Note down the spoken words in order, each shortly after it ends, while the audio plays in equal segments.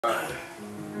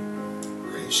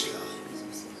Praise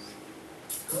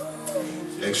God.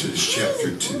 Exodus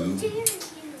chapter 2.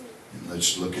 And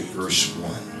let's look at verse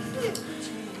 1.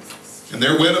 And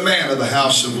there went a man of the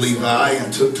house of Levi,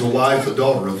 and took to wife a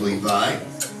daughter of Levi.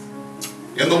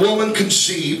 And the woman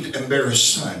conceived, and bare a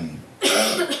son.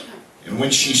 And when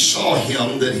she saw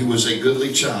him that he was a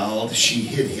goodly child, she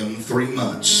hid him 3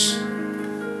 months.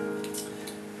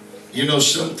 You know,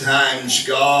 sometimes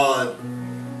God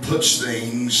puts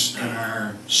things in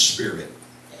our spirit.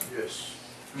 Yes.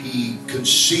 He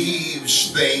conceives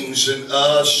things in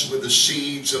us with the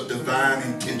seeds of divine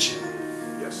intention.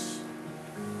 Yes.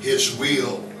 His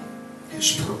will,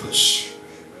 His purpose.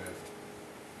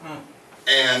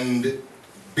 And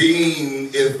being,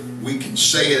 if we can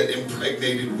say it,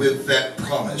 impregnated with that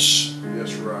promise.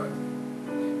 That's right.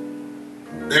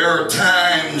 There are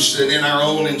times that in our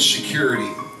own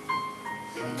insecurity,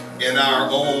 in our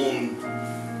own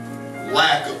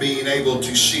lack of being able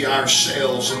to see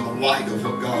ourselves in the light of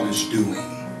what God is doing,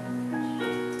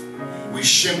 we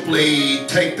simply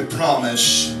take the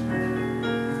promise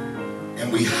and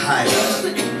we hide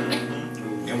it,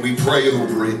 and we pray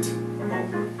over it,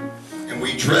 and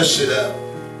we dress it up,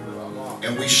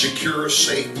 and we secure a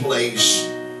safe place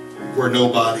where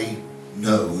nobody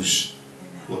knows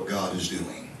what God is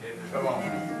doing. Come on.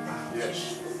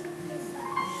 Yes.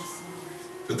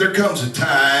 But there comes a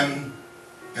time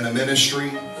in a ministry,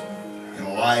 in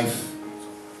a life,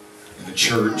 in a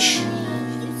church,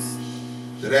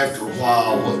 that after a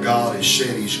while what God has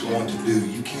said He's going to do,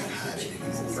 you can't hide it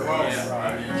anymore. Come on.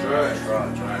 That's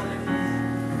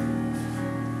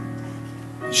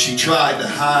right. She tried to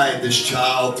hide this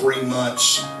child 3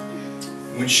 months.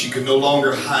 When she could no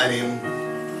longer hide him,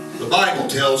 the Bible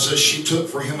tells us she took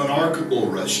for him an ark of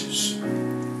bulrushes,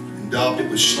 and daubed it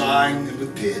with slime and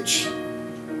with pitch,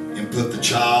 and put the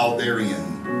child therein.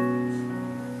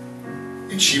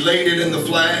 And she laid it in the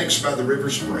flags by the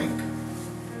river's brink.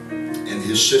 And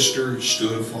his sister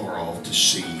stood afar off to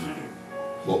see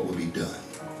what would be done.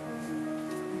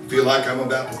 I feel like I'm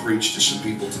about to preach to some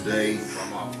people today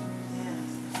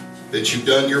that you've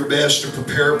done your best to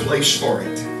prepare a place for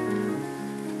it,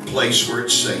 a place where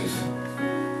it's safe.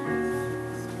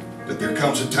 But there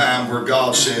comes a time where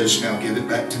God says, now give it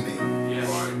back to me.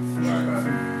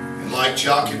 And like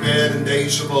Jochebed in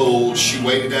days of old, she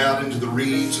waded out into the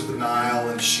reeds of the Nile,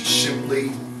 and she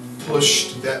simply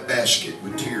pushed that basket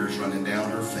with tears running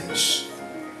down her face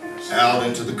out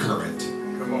into the current.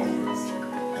 Come on.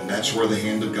 And that's where the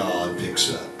hand of God picks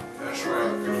up. That's right.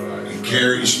 And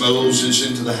carries Moses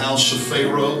into the house of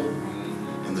Pharaoh,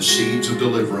 and the seeds of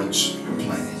deliverance were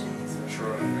planted. That's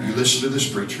right. You listen to this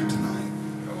preacher tonight.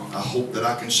 I hope that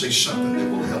I can say something that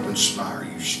will help inspire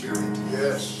your spirit.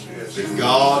 Yes. Yes. That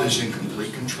God is in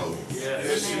complete control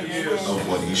Yes, He is. of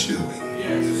what He's doing.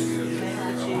 Yes.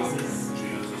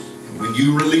 And when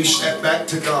you release that back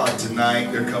to God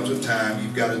tonight, there comes a time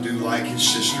you've got to do like his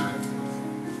sister.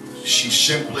 She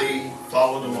simply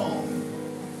followed along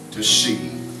to see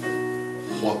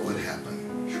what would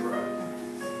happen. That's right.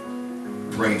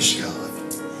 Praise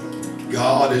God.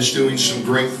 God is doing some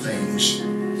great things.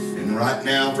 And right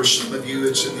now, for some of you,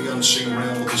 it's in the unseen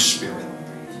realm of the Spirit.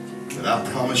 But I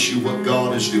promise you what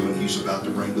God is doing, He's about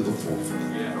to bring to the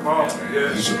forefront. Come on.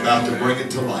 Yes. He's about to bring it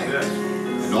to light. Yes.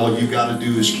 And all you got to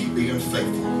do is keep being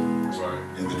faithful Right.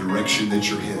 in the direction that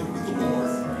you're headed with the Lord.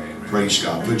 Praise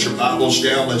God. Put your Bibles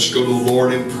down. Let's go to the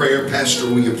Lord in prayer. Pastor,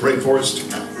 will you pray for us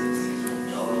tonight?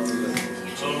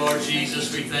 Oh Lord Jesus,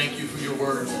 we thank you for your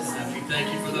word tonight. We thank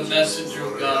you for the message,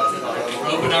 oh God,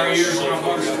 tonight. Open our ears and our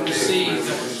hearts to receive.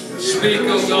 Speak,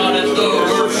 oh God, as though a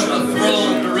word from the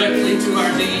throne directly to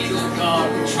our need, oh God.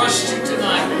 We trust you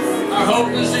tonight. Our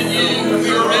hope is in you. We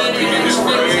are ready in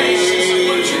expectations of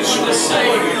what you want to say.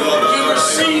 We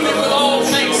receive it with all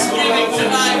thanksgiving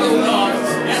tonight, oh God.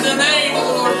 In the name of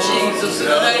the Lord Jesus. In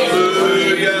the name of the Lord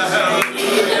Jesus. Hallelujah,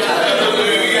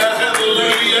 hallelujah,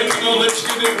 hallelujah. Come on, let's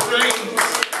give Him praise.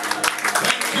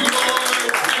 Thank you,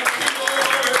 Lord. Thank you,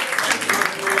 Lord.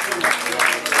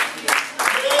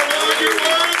 Oh, Lord, you're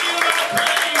worthy of our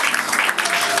praise.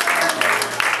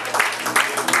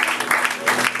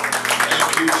 Thank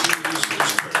you, Jesus.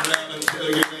 Let's turn around and tell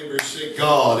your neighbor, say,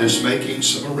 God is making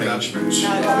some arrangements.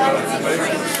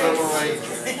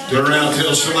 Turn around and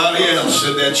tell somebody else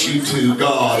that that's you too.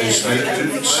 God is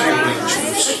making some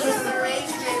arrangements.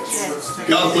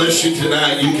 God bless you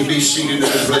tonight. You can be seated in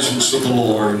the presence of the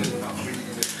Lord.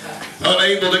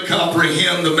 Unable to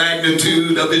comprehend the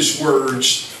magnitude of His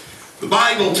words, The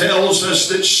Bible tells us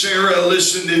that Sarah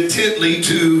listened intently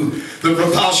to the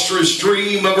preposterous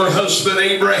dream of her husband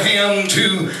Abraham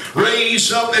to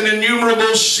raise up an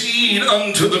innumerable seed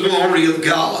unto the glory of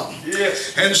God.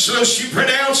 Yes. And so she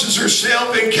pronounces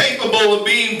herself incapable of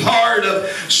being part of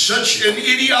such an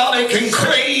idiotic and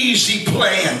crazy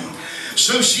plan.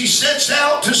 So she sets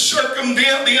out to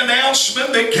circumvent the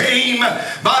announcement that came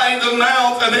by the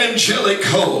mouth of angelic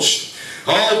hosts.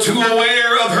 All too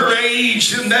aware of her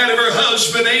age and that of her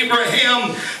husband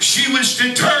Abraham, she was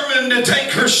determined to take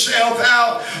herself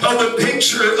out of the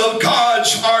picture of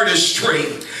God's artistry.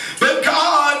 But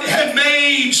God had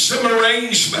made some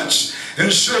arrangements.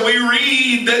 And so we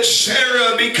read that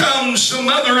Sarah becomes the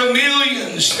mother of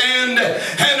millions and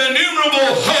an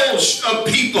innumerable host of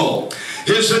people.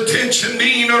 His attention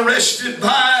being arrested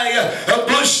by a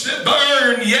bush that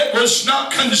burned yet was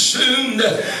not consumed.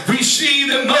 We see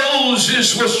that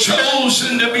Moses was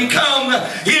chosen to become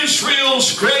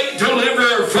Israel's great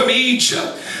deliverer from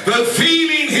Egypt. But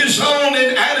feeling his own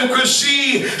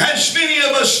inadequacy, as many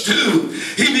of us do,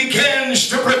 he begins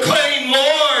to proclaim,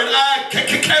 Lord, I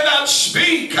cannot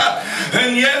speak.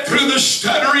 And yet through the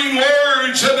stuttering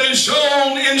words of his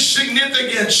own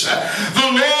insignificance,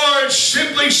 the Lord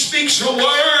simply speaks a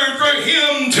word for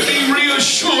him to be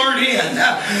reassured in.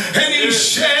 And he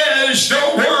says,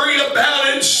 don't worry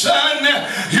about it, son.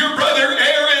 Your brother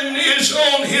Aaron is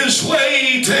on his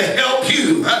way to help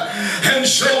you. And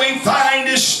so we find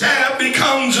his staff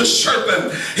becomes a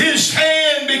serpent. His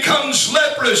hand becomes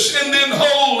leprous and then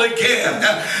whole again.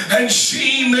 And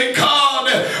seeing that God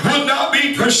would not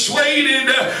be persuaded,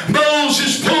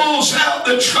 Moses pulls out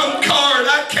the trump card.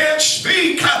 I can't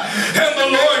speak. And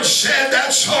the Lord said,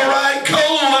 that's all right. Go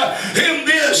in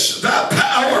this thy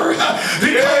power,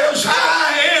 because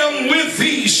I am with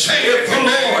thee, saith the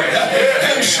Lord.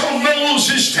 And so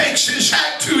Moses takes his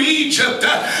hat to Egypt,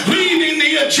 leaving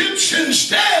the Egyptians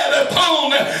dead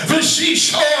upon the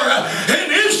seashore,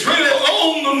 and Israel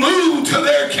on the move to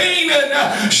their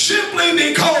Canaan, simply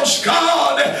because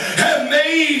God had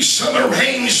made some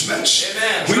arrangements.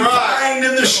 Amen. We find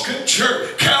in the scripture,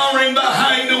 cowering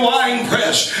behind the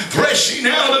winepress, threshing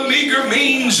out a meager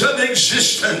means of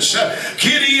existence,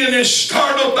 Gideon is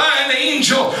startled by an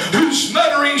angel who's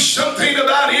muttering something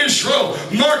about Israel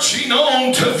marching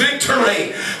on to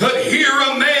victory. But here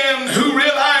a man who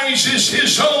realizes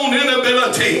his own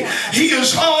inability. He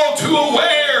is all too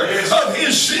aware of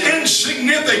his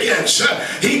insignificance.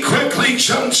 He quickly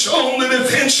jumps on the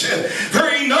defensive, for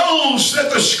he knows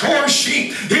that the score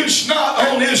sheet is not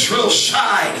on Israel's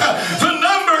side. The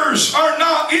numbers are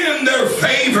not in their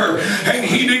favor. And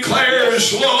he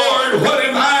declares, Lord, what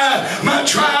am I? My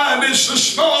tribe is the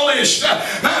smallest.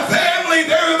 My family,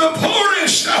 they're the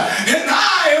poorest. And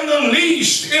I am the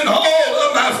least in all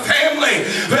of my family.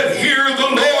 But here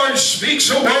the Lord speaks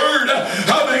a word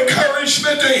of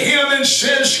encouragement to him and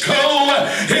says, go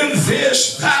in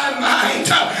this thy might.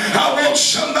 I want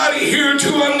somebody here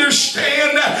to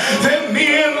understand that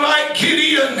men like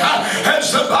Gideon,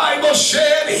 as the Bible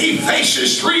said, he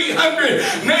faces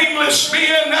 300 nameless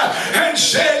men and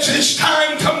says it's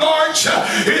time to march,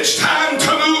 it's time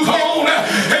to move on.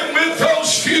 And with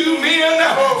those few men,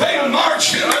 they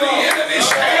march into the enemy's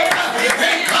camp,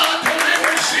 and God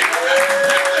delivers him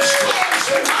and destroys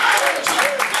the violence,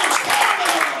 most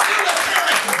formidable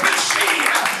military machine,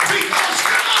 because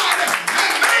God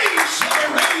had made some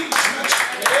arrangements.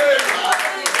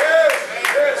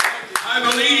 I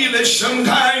believe that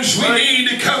sometimes we need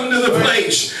to come to the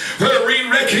place where we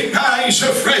recognize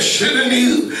afresh and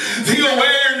anew the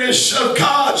awareness of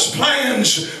God's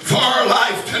plans for our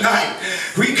life tonight.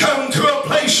 We come to a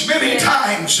place many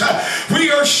times we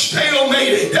are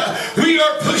stalemated. We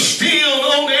are pushed in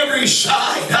on every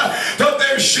side, but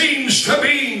there seems to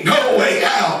be no way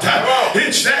out.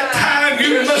 It's that time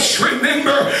you must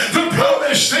remember the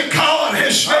promise that God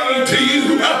has made to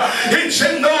you. It's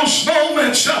in those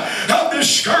moments of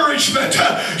discouragement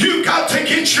you've got to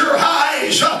get your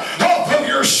eyes off of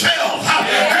yourself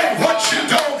and what you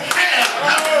don't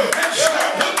have and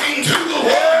start looking to the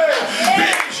Lord.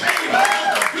 He's able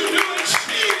to do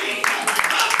exceeding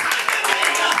abundantly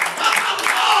above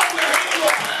all we're able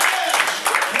to ask.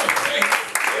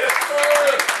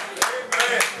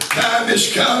 Time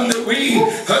has come that we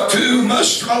too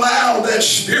must allow that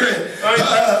spirit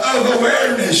of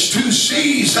awareness to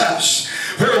seize us,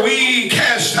 where we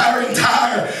cast our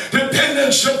entire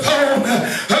dependence upon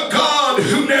a God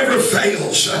who never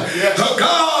fails, a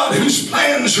God whose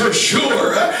plans are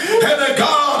sure, and a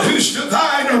God whose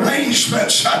divine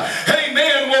arrangements,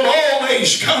 amen, will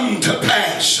always come to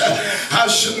pass. I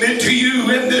submit to you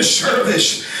in this this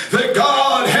service that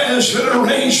God has an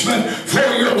arrangement for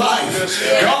your life.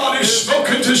 God has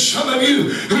spoken to some of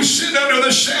you who sit under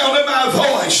the sound of my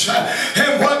voice.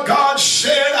 And what God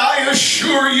said, I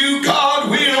assure you,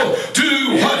 God will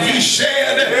do what He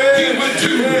said He would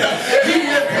do. He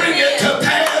will bring it to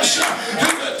pass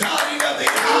through the dotting of the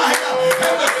I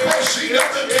and the crossing of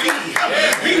the T.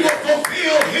 He will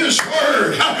fulfill His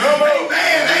word.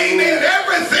 Amen. Amen.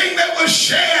 Everything that was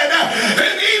said,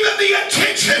 and even the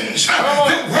intentions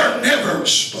that were never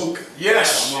spoken.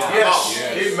 Yes. Yes.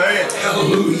 Amen.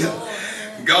 Hallelujah.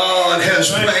 God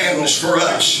has plans for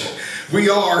us. We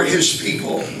are His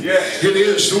people. Yes. It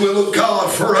is the will of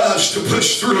God for us to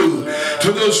push through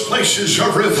to those places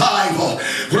of revival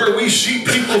where we see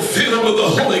people filled with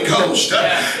the Holy Ghost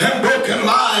and broken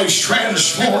lives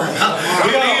transformed.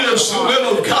 It is the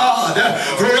will of God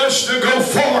for us to go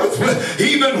forth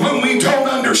even when we don't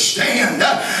understand,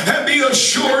 and be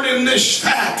assured in this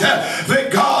fact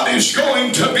that God is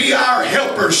going to be our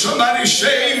helper. Somebody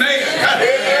say amen.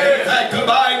 In fact, the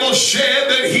Bible said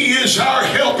that He is our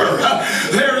helper.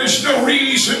 There is no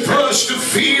reason for us to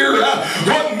fear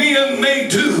what men may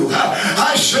do.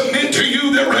 I submit to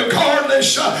you that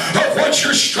regardless of what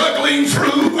you're struggling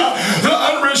through, the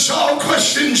unresolved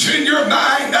questions in your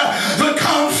mind, the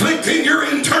conflict in your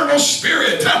internal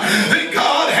spirit, that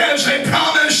God has a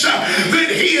promise that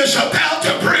He is about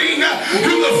to bring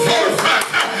to the forefront,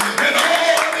 and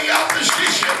all of the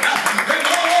opposition and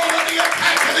all of the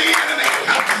attack of the enemy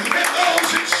and those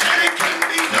that said it couldn't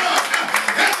be done,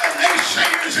 and the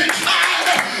naysayers that tried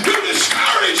to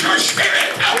discourage your spirit,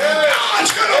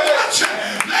 God's going to watch it.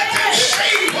 Let them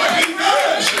see what He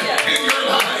does in your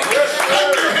life.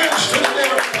 Clap your hands to the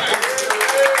Lord.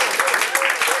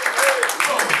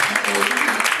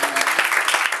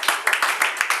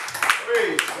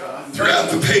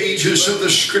 Throughout the pages of the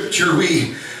Scripture,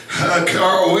 we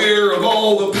are aware of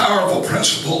all the powerful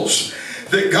principles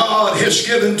that God has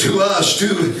given to us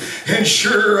to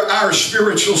ensure our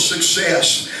spiritual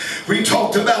success. We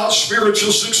talked about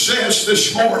spiritual success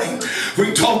this morning.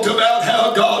 We talked about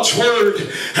how God's Word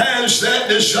has that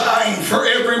design for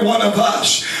every one of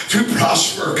us to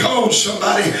prosper. Come on,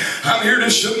 somebody. I'm here to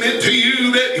submit to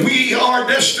you that we are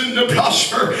destined to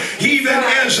prosper even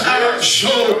as our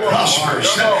soul prospers.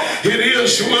 It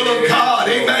is the will of God,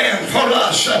 amen, for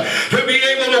us to be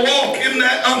able to walk in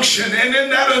that unction and in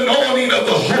that anointing of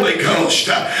the Holy Ghost,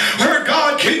 where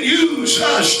God can use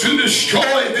us to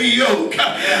destroy the yoke,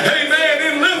 amen,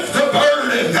 and lift the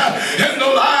burden in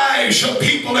the lives of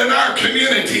people in our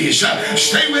communities.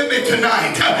 Stay with me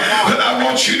tonight, but I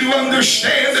want you to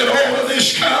understand that all of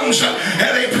this comes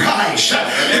at a price.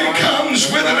 It comes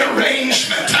with an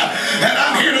arrangement, and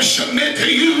I'm here to submit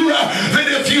to you that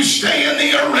if you stay in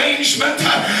the arrangement,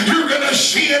 you're going to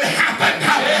see it happen.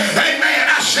 Amen.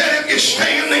 I said if you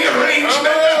stay in the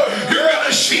arrangement, you're going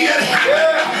to see it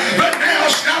happen. But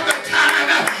now's not the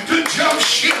time to jump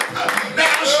ship.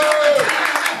 Now's not the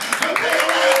time to bail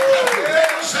out.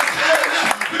 Now's the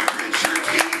time to grit your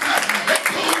teeth and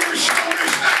pull your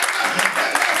shoulders back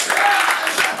and lift your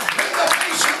eyes in the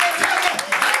face of the devil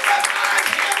and remind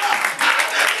him out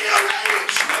of the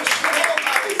arrangements for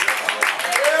Almighty God.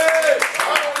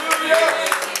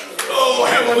 Oh,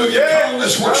 hallelujah. Come on,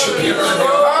 let's worship Him. Oh,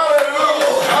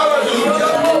 hallelujah.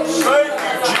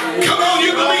 Come on,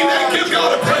 you believe that? Give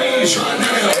God a praise right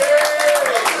now.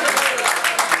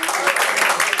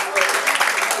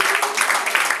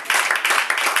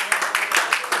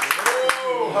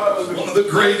 One of the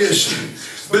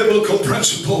greatest biblical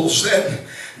principles that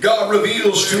God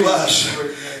reveals to us,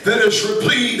 that is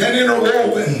replete and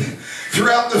interwoven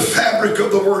throughout the fabric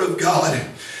of the Word of God,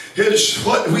 is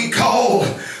what we call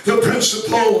the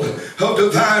principle of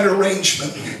divine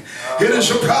arrangement. It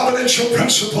is a providential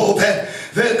principle that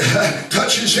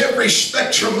touches every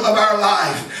spectrum of our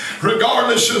life,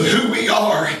 regardless of who we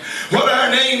are, what our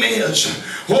name is,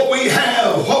 what we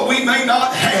have, what we may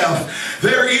not have.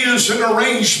 There is an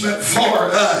arrangement for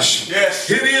us.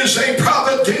 Yes. It is a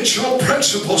providential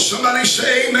principle. Somebody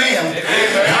say amen.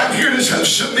 Amen. I'm here to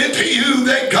submit to you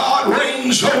that God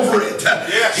reigns over it.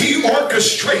 Yes. He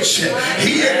orchestrates it.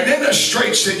 He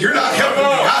administrates it. You're not helping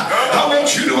me. I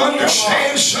want you to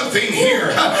understand something here.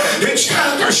 It's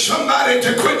time for somebody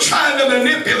to quit trying to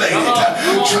manipulate it.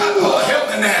 Help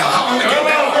me now. I want to get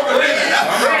down over there.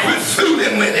 Quit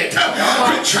fooling with it.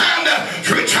 Quit trying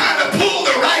to pull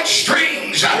the right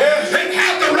strings and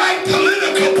have the right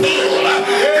political pull.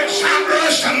 It's time for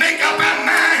us to make up our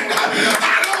mind.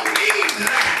 I don't need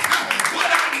that. What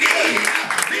I need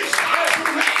is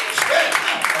arrangement.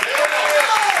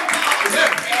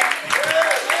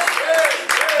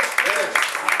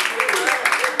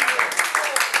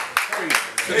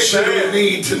 Consider with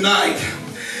me tonight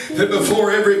that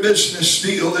before every business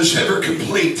deal is ever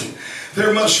complete,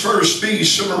 there must first be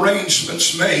some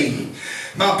arrangements made.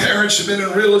 My parents have been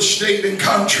in real estate and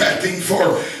contracting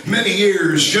for many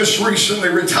years, just recently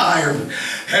retired.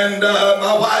 And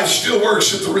my wife still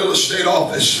works at the real estate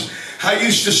office. I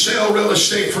used to sell real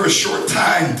estate for a short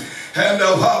time, and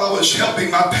while I was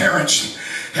helping my parents.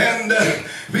 And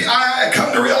I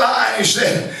come to realize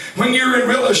that when you're in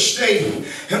real estate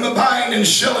and the buying and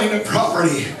selling of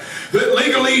property, that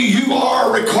legally you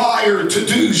are required to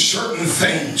do certain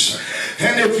things.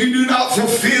 And if you do not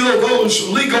fulfill those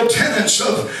legal tenets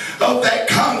of that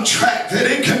contract, that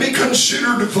it can be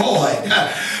considered void.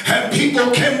 And people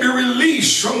can be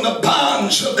released from the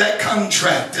bonds of that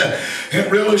contract. In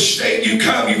real estate, you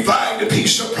find a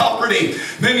piece of property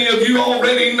many of you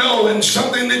already know, and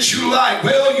something that you like.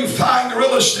 Well, you find the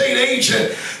real estate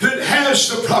agent that has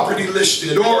the property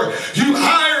listed, or you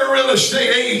hire a real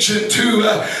estate agent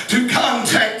to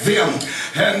contact them.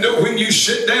 And when you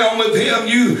sit down with them,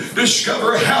 you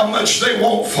discover how much they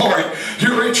want for it.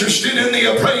 You're interested in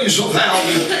the appraisal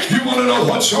value. You want to know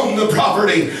what's on the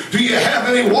property. Do you have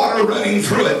any water running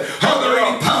through it? Are there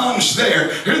any ponds there?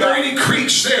 Are there any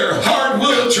creeks there?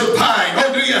 Hardwoods or pine?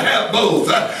 Or do you have both?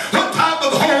 What type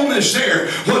of home is there?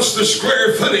 What's the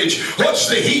square footage? What's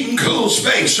the heat and cool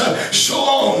space? So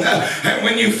on. And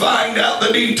when you find out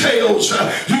the details,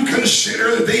 you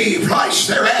consider the price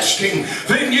they're asking.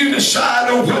 Then you decide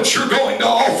on what you're going to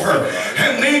offer.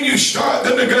 And then you start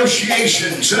the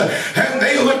negotiations. And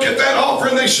they look at that offer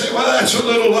and they say, well, that's a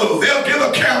little low. They'll give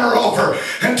a counter offer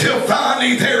until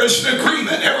finally there is an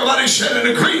agreement. Everybody said an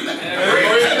agreement.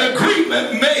 An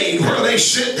agreement made where they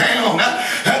sit down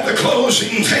at the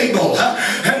closing table.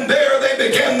 And there they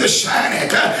begin to sign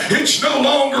it. It's no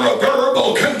longer a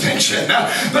verbal contention,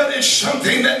 but it's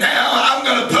something that now I'm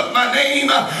going to put my name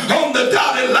on the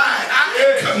dotted line. I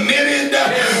am committed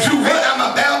to what I'm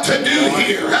about to do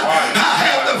here. I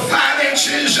have the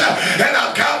finances and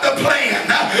I've got the plan.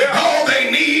 All they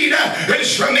need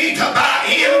is for me to buy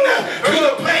in to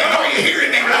the plan. Are you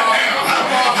hearing me right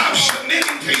now? I'm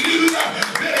submitting to you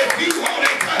that if you want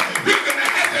it, you're going to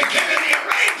have to get in the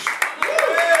arrangement.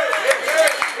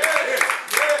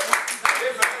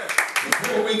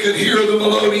 Before we could hear the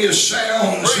melodious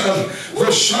sounds of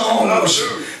the songs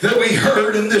that we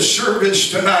heard in this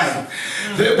service tonight,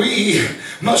 that we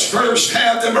must first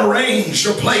have them arranged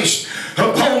or placed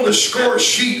upon the score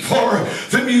sheet for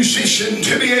the musician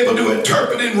to be able to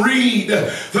interpret and read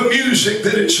the music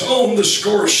that is on the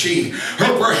score sheet,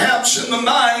 or perhaps in the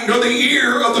mind or the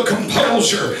ear of the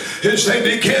composer as they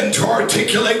begin to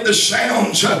articulate the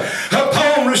sounds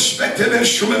upon respective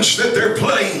instruments that they're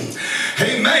playing.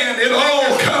 Amen. It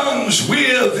all comes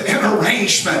with an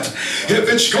arrangement. If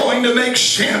it's going to make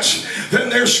sense, then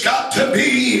there's got to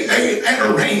be an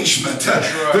arrangement.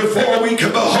 Before we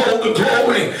can behold the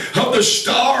glory of the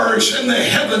stars and the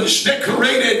heavens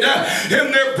decorated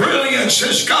in their brilliance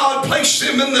as God placed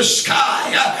them in the sky.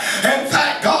 In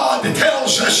fact, God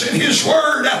tells us in His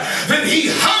Word that He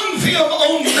hung them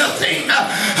on nothing.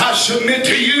 I submit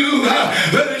to you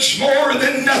that it's more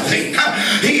than nothing.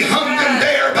 He hung them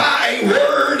there by a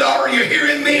word. Are you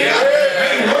hearing me? A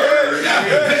word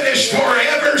that is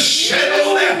forever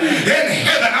settled in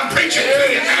heaven. I'm preaching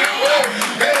to you now.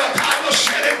 And the Bible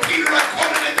said in Peter, I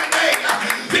quoted it today,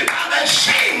 that by that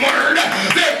same word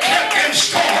they're kept in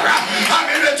store. I'm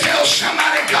here to tell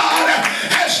somebody God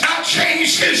has not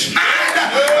changed His mind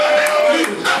about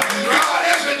you. God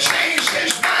hasn't changed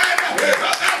His mind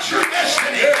about your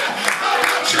destiny,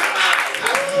 about your life,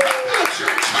 about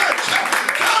your church.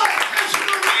 God has an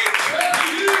arrangement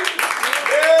for you.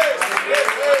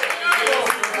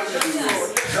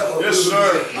 Yes, sir.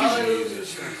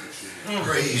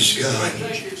 Praise God.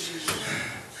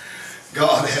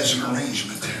 God has an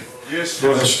arrangement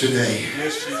for us today.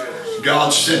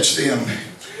 God sets them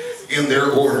in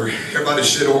their order. Everybody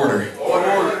said order.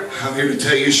 I'm here to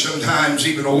tell you sometimes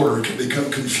even order can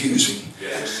become confusing.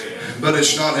 But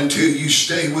it's not until you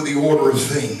stay with the order of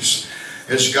things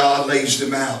as God lays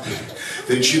them out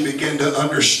that you begin to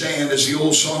understand, as the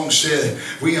old song said,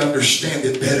 we understand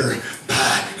it better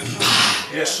by and by.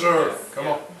 Yes, sir. Come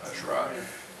on. That's right.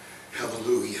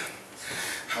 Hallelujah.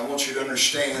 I want you to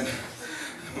understand,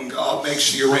 when God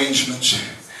makes the arrangements,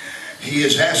 He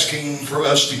is asking for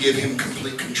us to give Him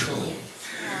complete control.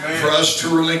 For us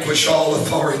to relinquish all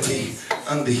authority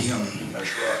unto Him.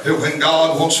 That's right. That when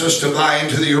God wants us to buy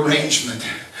into the arrangement,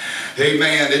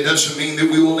 amen, it doesn't mean that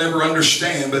we will never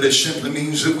understand, but it simply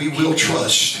means that we will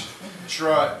trust. That's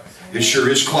right. It sure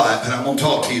is quiet, but I'm going to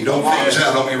talk to you. Don't phase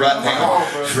out on me right now.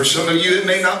 For some of you, it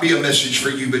may not be a message for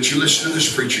you, but you listen to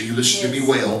this preacher. You listen to me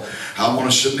well. I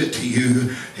want to submit to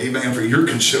you, amen, for your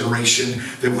consideration,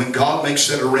 that when God makes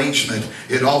that arrangement,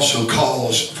 it also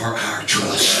calls for our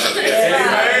trust. Amen.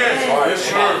 Yes,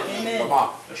 sir. Come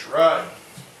on. That's right.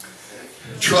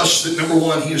 Trust that, number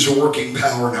one, He is a working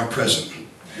power in our present.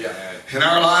 In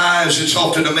our lives, it's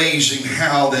often amazing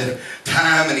how that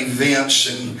time and events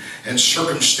and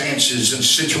circumstances and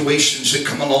situations that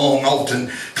come along often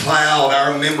cloud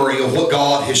our memory of what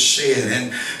God has said,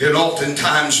 and it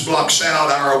oftentimes blocks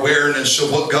out our awareness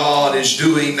of what God is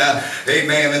doing,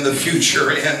 amen, in the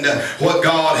future, and what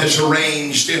God has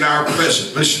arranged in our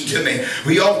present. Listen to me.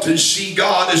 We often see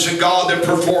God as a God that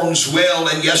performs well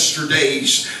in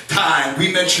yesterday's time.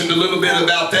 We mentioned a little bit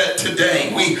about that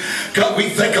today. We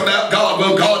think about God.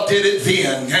 Well, God did it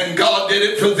then, and God did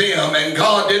it for them, and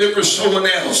God did it for someone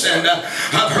else. And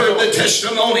I've heard the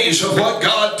testimonies of what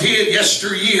God did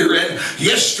yesteryear and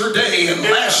yesterday and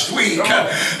last week.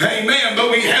 Amen.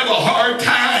 But we have a hard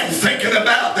time thinking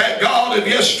about that God of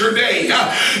yesterday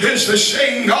is the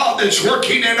same God that's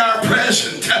working in our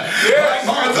present. Like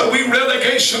Martha, we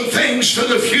relegate some things to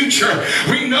the future.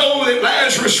 We know that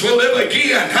Lazarus will live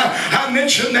again. I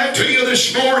mentioned that to you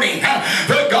this morning.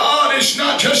 But God is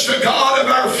not just a God of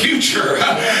our future.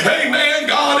 Amen.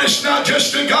 God is not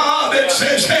just a God that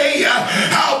says, hey,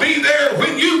 I'll be there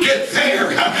when you get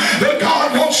there. But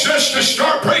God wants us to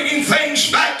start bringing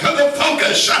things back to the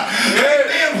focus.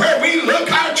 Amen. Where we look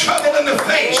our trouble in the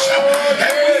face,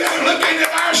 and we are looking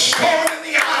at our storm in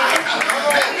the eye,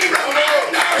 and we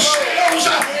remind ourselves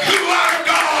who our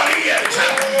God is.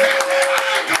 And that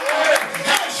our God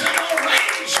has an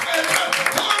arrangement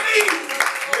for me.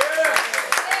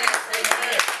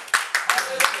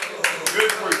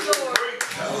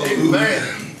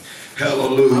 Hallelujah.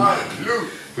 Hallelujah.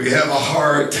 We have a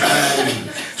hard time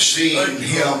seeing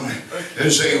Him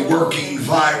as a working,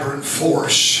 vibrant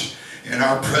force in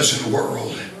our present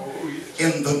world,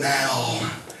 in the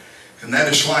now. And that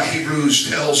is why Hebrews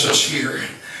tells us here,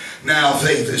 now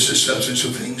faith is the substance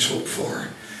of things hoped for.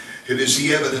 It is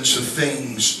the evidence of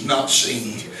things not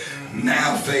seen.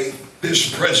 Now faith,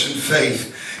 this present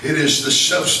faith, it is the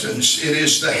substance. It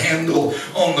is the handle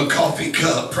on the coffee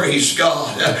cup. Praise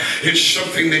God. It's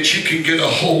something that you can get a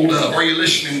hold of. Are you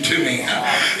listening to me?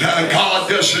 God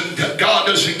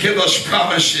doesn't give us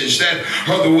promises that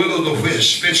are the will of the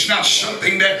wisp. It's not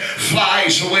something that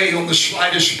flies away on the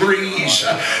slightest breeze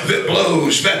that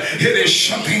blows. But it is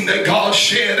something that God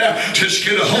said, just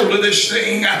get a hold of this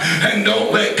thing and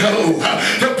don't let go.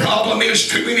 The problem is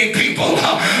too many people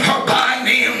are buying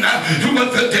in to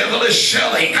what the devil is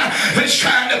selling. That's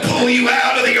trying to pull you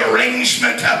out of the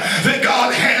arrangement that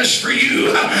God has for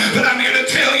you. But I'm here to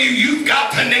tell you, you've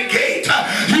got to negate,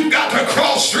 you've got to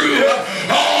cross through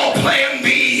all plan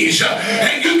B's,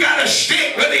 and you've got to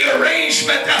stick with the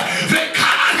arrangement that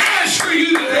God has for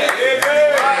you today.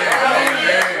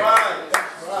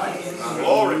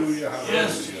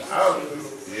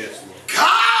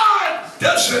 God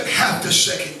doesn't have to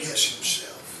second guess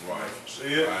Himself. Right.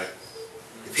 See it? Right.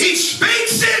 If He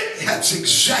speaks it, that's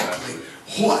exactly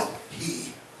what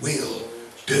He will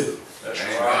do. That's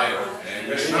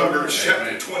right. Numbers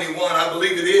chapter 21, I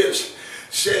believe it is,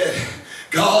 said,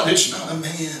 God is not a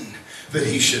man that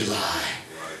He should lie,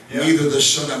 neither the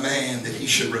Son of Man that He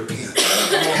should repent.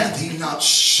 Hath He not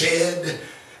said,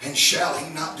 and shall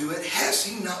He not do it? Has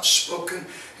He not spoken,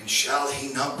 and shall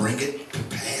He not bring it to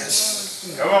pass?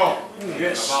 Come on.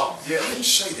 Yes. Come on. I didn't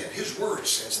say that. His word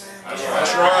says that.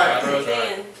 That's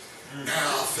right.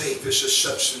 Now faith is the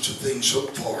substance of things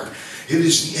hoped for. It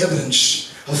is the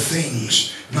evidence of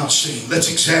things not seen. Let's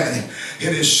examine it.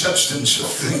 It is substance of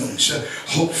things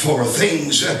hoped for.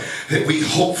 Things that we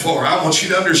hope for. I want you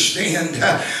to understand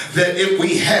that if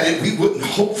we had it, we wouldn't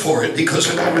hope for it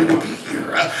because it already would be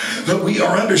here. But we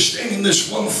are understanding this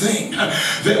one thing,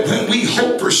 that when we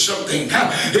hope for something,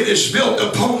 it is built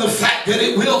upon the fact that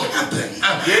it will happen.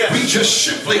 We just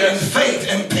simply in faith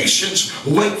and patience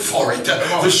wait for it.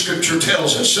 The scripture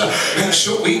tells us. And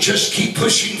so we just keep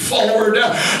pushing forward.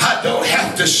 I don't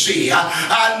have to see.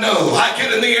 I know. I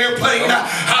get in the airplane.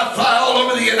 I fly all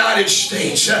over the United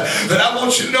States. But I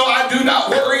want you to know I do not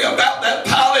worry about that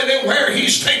pilot and where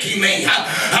he's taking me.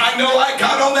 I know I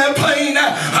got on that plane.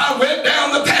 I went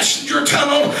down the passenger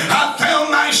tunnel. I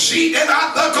found my seat and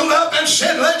I buckled up and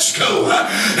said, let's go.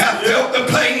 I felt the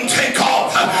plane take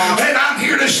off. And I'm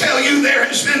here to tell you there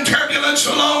has been turbulence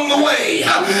along the way.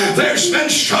 There's been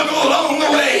struggle along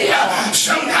the way.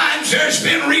 Sometimes there's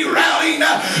been rerouting,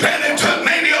 and it took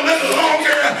maybe a little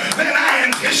longer than I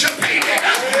anticipated.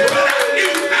 But I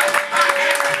knew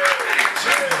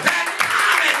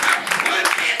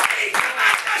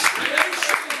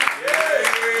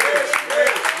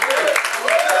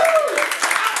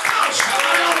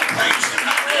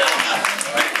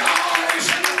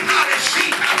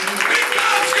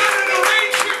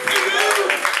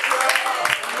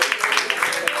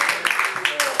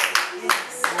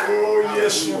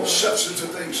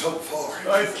hoped for.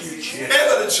 Thank you, Jesus.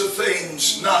 Evidence of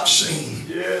things not seen.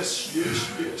 Yes, yes,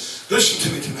 yes. Listen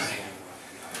to me tonight.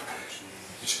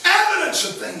 It's evidence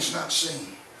of things not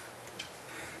seen.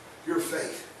 Your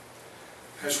faith.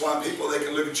 That's why people, they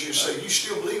can look at you and say, you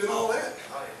still believe in all that?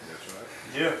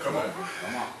 Yeah, come on.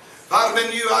 If I'd have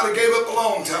been you, I'd have gave up a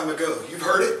long time ago. You've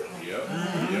heard it.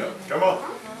 Yeah. Come on.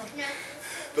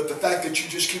 But the fact that you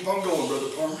just keep on going, Brother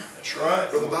Palmer. That's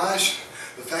right. Brother Bias,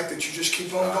 the fact that you just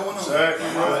keep on going on. Exactly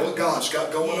right. What God's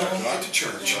got going on at the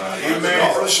church. Amen.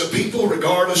 Regardless of people,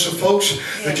 regardless of folks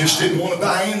that just didn't want to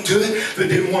buy into it, that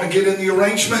didn't want to get in the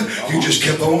arrangement, you just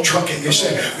kept on trucking. You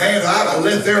said, man, I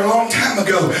left there a long time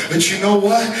ago. But you know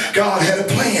what? God had a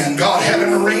plan. God had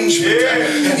an arrangement.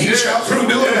 And He's not through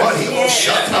doing what He wants.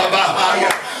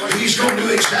 He's going to do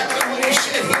exactly what He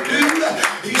said He'd do.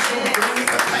 He's going to bring it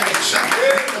to pass.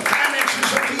 The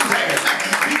finances will be there.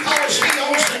 Because He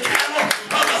owns the cattle of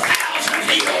 1,000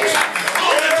 hills.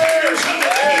 All the tears of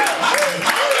the hill.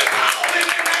 All the gold in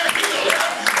their hill.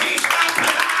 He's my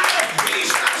provider.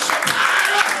 He's my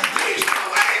supplier. He's my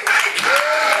way maker.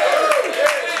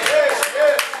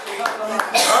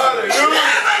 Hallelujah.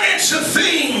 Evidence of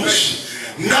things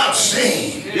not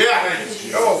seen. Yeah.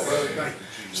 Oh, brother, thank you.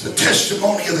 It's the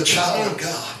testimony of the child of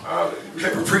God.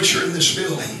 Every preacher in this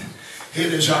building,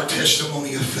 it is our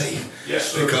testimony of faith.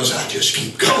 Yes, sir. Because I just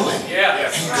keep going and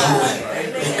going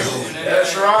and going.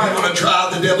 That's right. You want to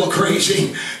drive the devil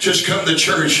crazy? Just come to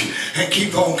church and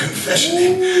keep on confessing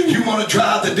it. You want to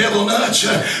drive the devil nuts?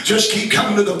 Just keep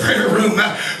coming to the prayer room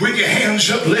with your hands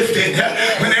uplifted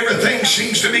when everything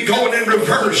seems to be going in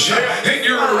reverse in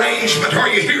your arrangement. Are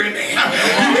you hearing me?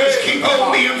 You just keep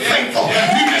on being faithful.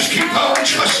 You just keep on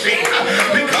trusting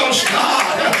because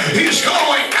God is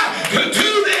going to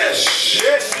do this.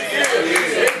 Yes, He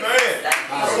is. Amen.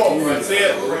 Come on, that's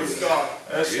it. Praise God.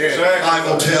 That's exactly. The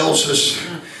Bible tells us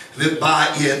that by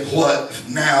it, what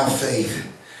now faith,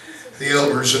 the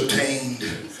elders obtained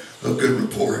a good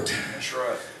report. That's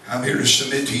right. I'm here to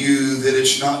submit to you that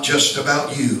it's not just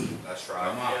about you. That's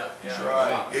right. That's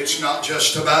right. It's not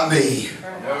just about me.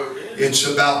 It's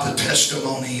about the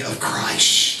testimony of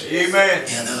Christ Amen.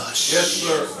 in us. Yes,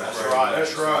 sir. That's right.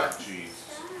 That's right.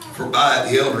 For by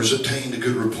it the elders obtained a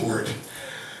good report.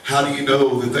 How do you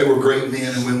know that they were great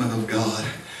men and women of God?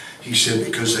 He said,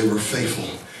 because they were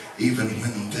faithful even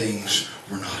when things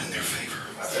were not in their favor.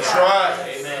 That's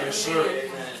right. Amen. Yes, sir.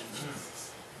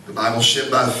 The Bible said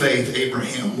by faith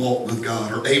Abraham walked with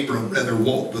God, or Abram rather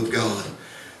walked with God.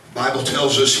 The Bible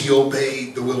tells us he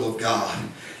obeyed the will of God.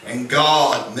 And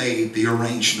God made the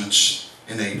arrangements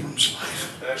in Abram's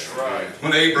life. That's right.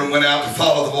 When Abram went out to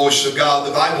follow the voice of God,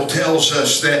 the Bible tells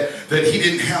us that he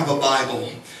didn't have a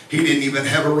Bible. He didn't even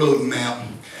have a road map.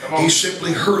 He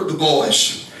simply heard the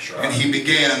voice and he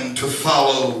began to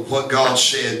follow what God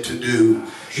said to do.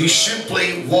 He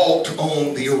simply walked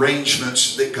on the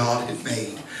arrangements that God had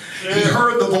made. He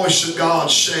heard the voice of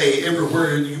God say,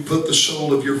 everywhere you put the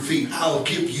sole of your feet, I'll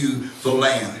give you the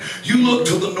land. You look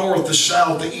to the north, the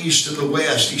south, the east, and the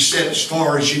west. He said, as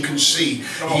far as you can see.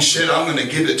 He said, I'm going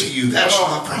to give it to you. That's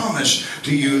my promise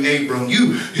to you, Abram.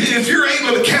 If you're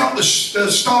able to count the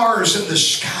stars in the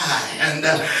sky,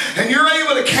 and you're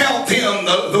able to count them,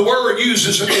 the word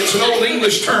uses, it's an old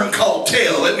English term called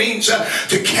tell. It means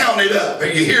to count it up. Are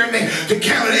you hearing me? To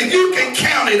count it. If you can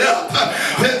count it up,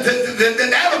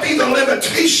 then that'll be the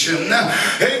limitation,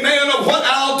 amen, of what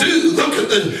I'll do. Look at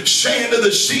the sand of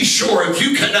the seashore. If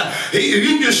you can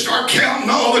just start counting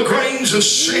all the grains of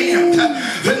sand,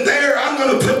 then there I'm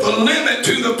going to put the limit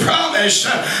to the promise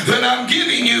that I'm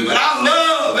giving you. But I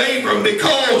love Abram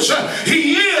because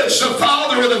he is the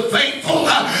father of the faithful.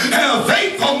 And a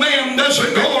faithful man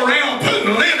doesn't go around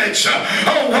putting limits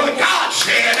on what God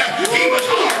said he was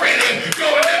already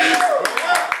going to do.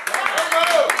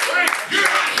 You're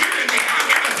not hearing me. I'm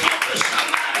going to talk to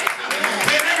somebody.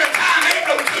 And every time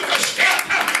Abram took a step,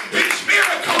 his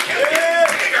miracle kept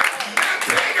getting bigger and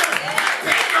bigger and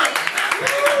bigger and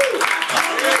bigger.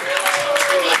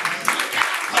 Look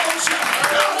out, folks.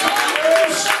 God wants to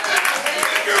do something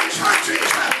in your churches,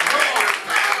 in your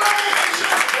families.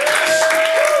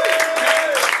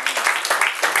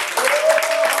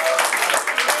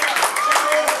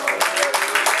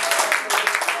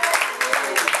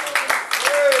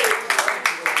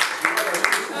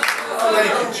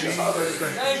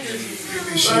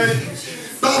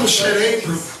 The Bible said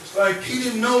Abram, he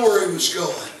didn't know where he was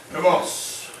going. Come on.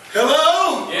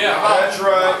 Hello? Yeah. That's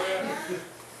right.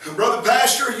 Brother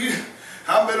Pastor,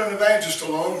 I've been an evangelist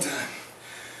a long time.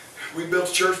 We built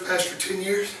a church, Pastor, 10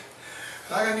 years.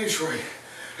 And I got news for you.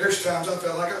 There's times I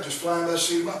felt like I was just flying by the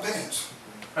seat of my pants.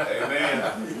 Amen.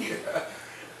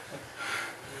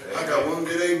 I got one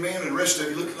good amen, and the rest of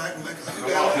you looking like you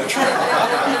got on the track.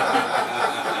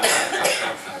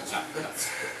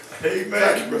 Amen.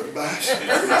 Thank you, Brother Bice. I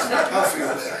feel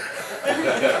better.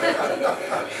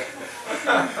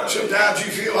 Sometimes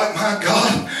you feel like, my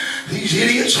God, these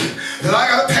idiots that I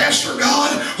got Pastor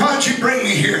God, why'd you bring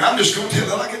me here? I'm just going to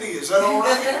tell it like it is. Is that all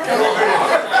right?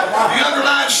 The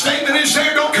underlying statement is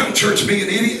there, don't come to church being an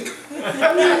idiot.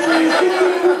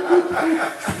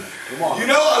 You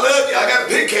know I love you. I got a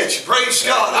pick at you. Praise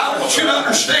God. I want you to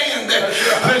understand that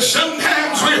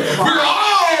sometimes we're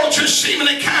all just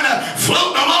seemingly kind of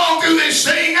floating along through this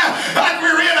thing like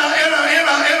we're in a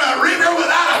river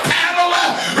without a paddle.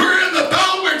 We're in the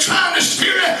boat. We're trying to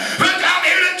steer it. But I'm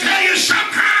here to tell you,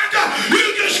 sometimes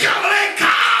you just got to let God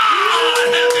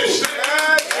have this thing.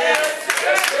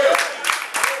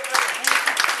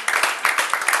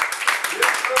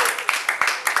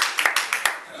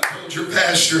 Your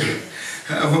pastor,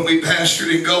 when we pastored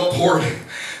in Gulfport,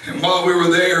 and while we were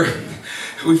there,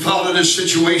 we followed a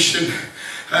situation,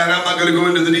 and I'm not going to go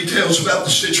into the details about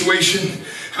the situation.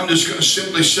 I'm just going to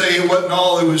simply say it wasn't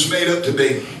all it was made up to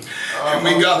be. And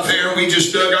we got there, we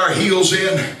just dug our heels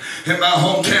in my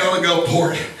hometown of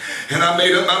Gulfport. And I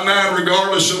made up my mind,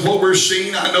 regardless of what we're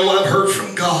seeing, I know I've heard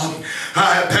from God.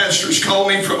 I have pastors call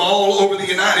me from all over the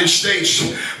United States.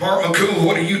 Mark McCool,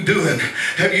 what are you doing?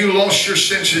 Have you lost your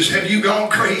senses? Have you gone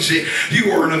crazy?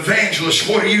 You are an evangelist.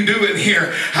 What are you doing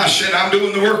here? I said, I'm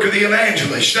doing the work of the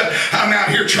evangelist. I'm out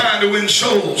here trying to win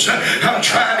souls. I'm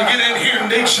trying to get in here and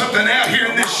dig something out here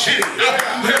in this city.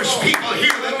 There's people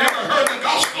here that never heard the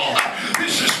gospel.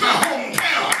 This is my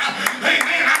hometown.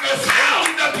 Amen. I'm a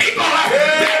thousand of people that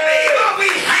need what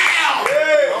we have.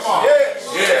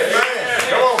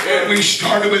 We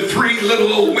started with 3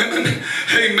 little old women,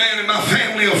 amen, and my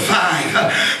family of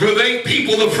 5, with 8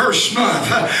 people the first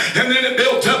month, and then it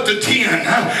built up to 10, and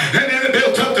then it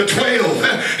built up to 12,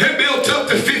 it built up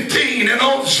to 15, and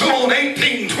so on,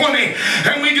 18, 20,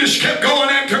 and we just kept going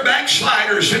after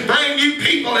backsliders and brand new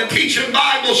people and teaching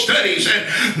Bible studies and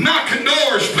knocking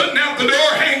doors, putting out the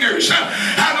door hangers.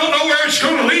 I don't know where it's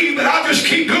going to lead, but I'll just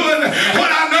keep doing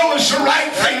what I know is the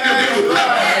right thing to do.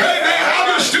 Amen.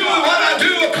 I'll just do what I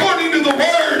do according to the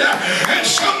Word. And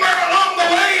somewhere along the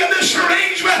way in this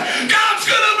arrangement, God's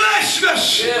going to bless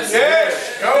us.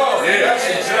 Yes. Come on. That's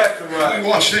exactly right. We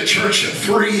watched that church of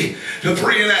 3 to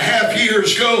 3.5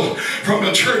 years go from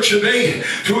a church of 8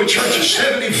 to a church of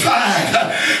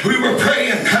 75. We were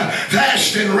praying,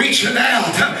 fasting, reaching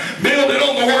out, building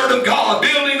on the Word of God,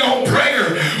 building on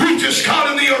prayer. We just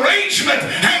got in the arrangement,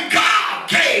 and God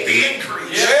gave the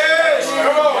increase. Yes.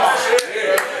 Come on.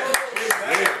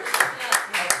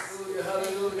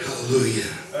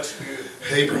 Hallelujah. That's good.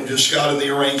 Abram just got in the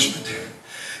arrangement.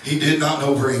 He did not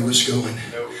know where he was going.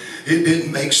 It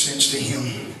didn't make sense to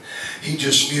him. He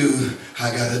just knew,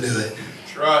 I got to do it.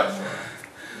 That's right.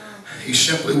 He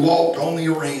simply walked on the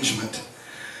arrangement.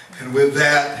 And with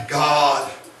that,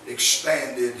 God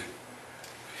expanded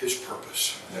His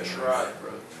purpose. That's right,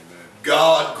 brother.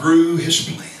 God grew His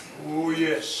plan. Oh,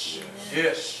 yes.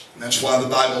 Yes. And that's why the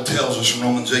Bible tells us in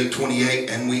Romans 8:28,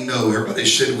 and we know. Everybody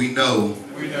said we know.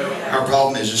 We know. Our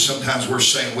problem is that sometimes we're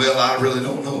saying, well, I really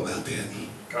don't know about that.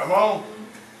 Come on.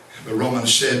 But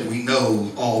Romans said we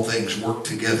know all things work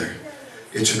together.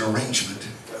 It's an arrangement.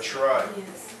 That's right.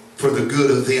 For the good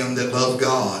of them that love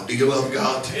God. Do you love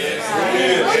God today?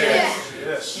 Yes.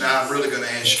 Yes. Now I'm really going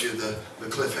to ask you the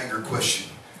cliffhanger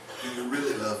question. Do you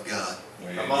really love God?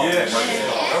 Come on. Yes.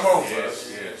 Come on. Yes.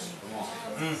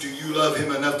 Do you love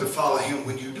Him enough to follow Him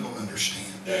when you don't understand?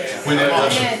 Yes. When it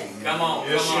doesn't. Come on.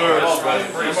 Yes, Come sir. on. That's right.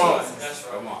 Come on. That's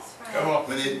right. Come on. Come on.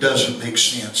 When it doesn't make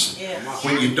sense.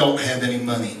 When you don't have any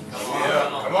money. Yeah.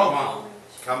 Come on.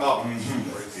 Come on.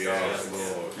 Yes,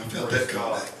 Lord. I felt that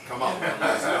come back. Come on.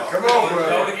 Come on, Go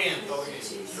brother. again.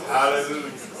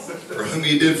 Hallelujah. For whom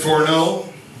you did foreknow.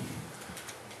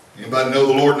 Anybody know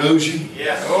the Lord knows you?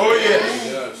 Yes. Oh,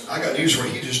 yes. I got news for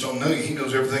you. He just don't know you. He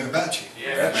knows everything about you.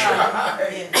 That's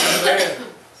right. Amen.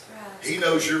 He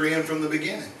knows you're in from the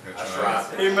beginning. That's right.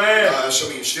 Amen. Some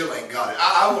of you still ain't got it.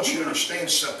 I want you to understand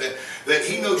something. That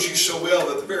He knows you so well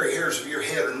that the very hairs of your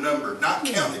head are numbered. Not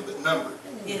counted, but numbered.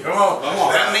 Come on. Come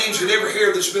on. That means that every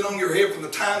hair that's been on your head from the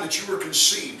time that you were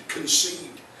conceived,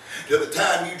 to the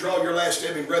time you draw your last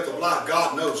ebbing breath of life,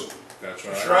 God knows them. That's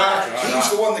right. That's right. He's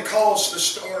the one that calls the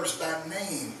stars by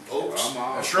name, folks. Come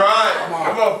on. That's right.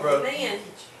 Come on, brother.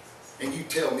 And you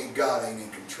tell me God ain't in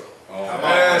control.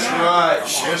 That's right.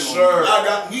 Yes, sir. I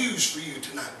got news for you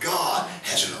tonight. God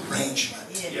has an arrangement.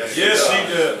 Yes, He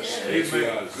does. Yes,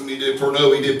 Amen. Whom He did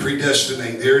foreknow, He did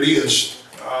predestinate. There it is.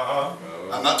 Uh-huh.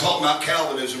 I'm not talking about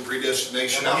Calvinism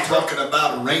predestination. I'm talking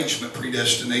about arrangement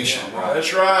predestination.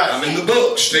 That's right. I'm in the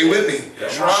book. Stay with me.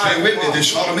 That's right. Stay with me.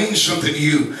 This ought to mean something to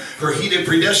you. For he did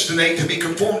predestinate to be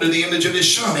conformed to the image of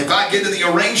his Son. If I get to the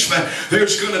arrangement,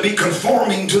 there's going to be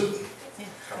conforming to...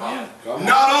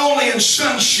 Not only in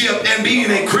sonship and being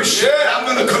a Christian, but I'm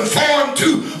going to conform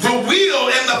to the will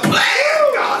and the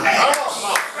plan God has.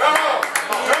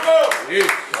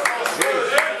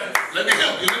 Let me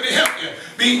help you. Let me help you.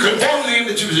 Being conformed to the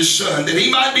image of his Son, that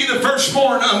he might be the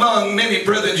firstborn among many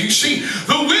brethren. You see,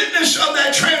 the witness of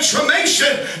that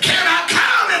transformation cannot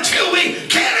come until we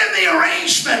get in the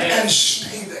arrangement and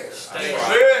stay there.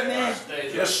 Amen.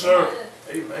 Yes, sir.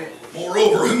 Amen.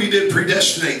 Moreover, whom he did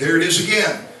predestinate. There it is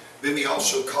again. Then he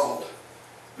also called.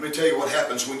 Let me tell you what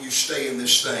happens when you stay in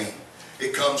this thing.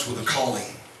 It comes with a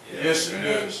calling. Yes, it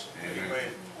does.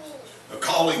 Amen. A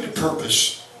calling to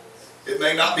purpose. It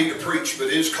may not be to preach, but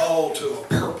it is called to a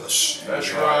purpose.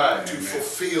 That's right. To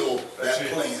fulfill that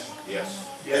plan. Yes.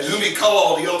 And whom he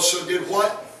called, he also did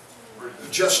what?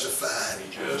 He justified.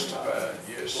 Justified.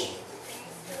 Yes.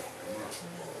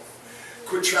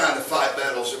 Quit trying to fight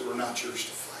battles that were not yours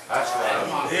to fight. That's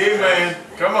right. Amen.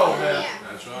 Come on now.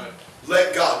 That's right.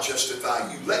 Let God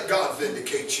justify you. Let God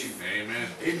vindicate you. Amen.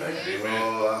 Amen.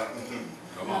 Amen.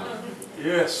 Come on.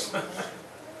 Yes.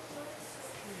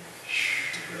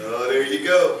 Oh, there you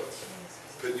go.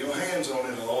 Putting your hands on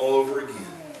it all over again.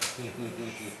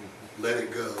 Let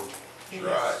it go. That's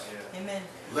right. Amen.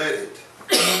 Let it.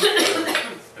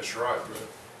 That's right, brother.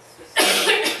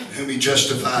 Whom he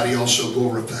justified, he also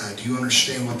glorified. Do you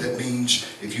understand what that means?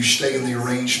 If you stay in the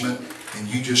arrangement and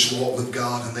you just walk with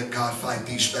God and let God fight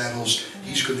these battles,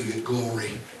 he's going to get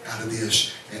glory out of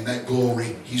this. And that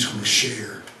glory he's going to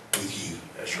share with you.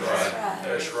 That's right.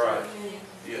 That's right.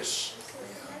 Yes.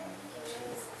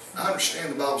 I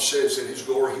understand the Bible says that his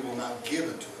glory he will not give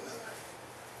unto another.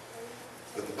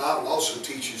 But the Bible also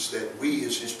teaches that we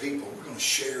as his people, we're going to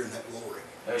share in that glory.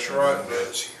 That's right, It brother.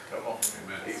 does here. Come on.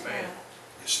 Amen. Amen.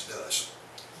 Yes, it does.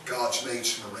 God's made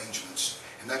some arrangements.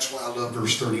 And that's why I love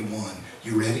verse 31.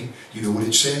 You ready? You know what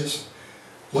it says?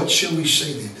 What shall we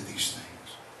say then to these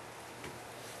things?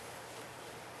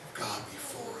 If God be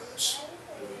for us,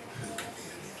 who can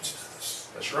be against us?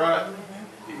 That's right.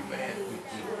 Amen.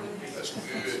 That's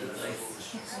good.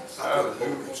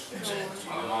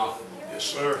 Hallelujah. Yes,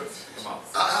 sir. Come on.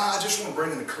 I just want to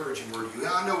bring an encouraging word to you.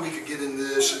 I know we could get into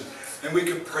this and we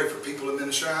could pray for people in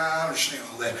ministry. I understand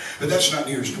all that. But that's not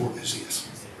near as important as this.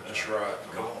 That's right.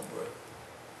 Come on, brother.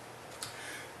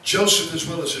 Joseph, as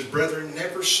well as his brethren,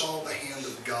 never saw the hand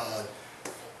of God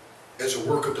as a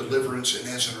work of deliverance and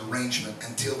as an arrangement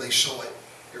until they saw it.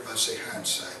 Everybody say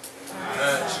hindsight.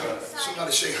 Hindsight.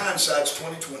 Somebody say hindsight's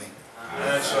 2020.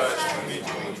 Hindsight's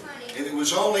 2020. And it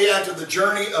was only after the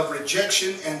journey of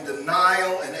rejection and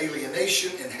denial and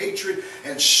alienation and hatred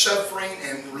and suffering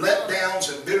and letdowns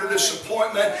and bitter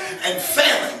disappointment and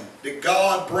famine did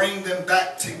God bring them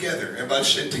back together. Everybody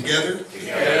said together?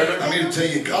 Together. I'm here to tell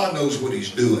you, God knows what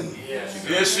he's doing.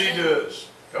 Yes, he does.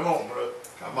 Come on, brother.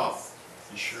 Come on.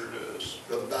 He sure does.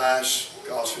 Brother Dice,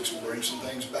 God's fixing to bring some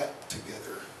things back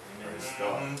together. Praise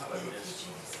God.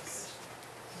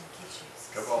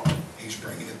 Come on. He's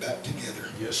bringing it back together.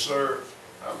 Yes, sir.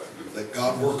 Hallelujah. Let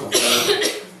God work on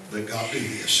it. Let God do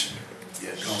this.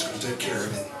 Yes. God's going to take care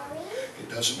of it. It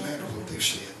doesn't matter what they've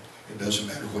said. It doesn't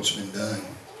matter what's been done.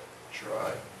 That's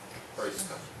right. Praise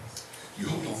God. You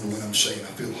hold on to what I'm saying.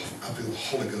 I feel the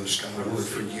Holy Ghost got a word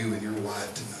for you and your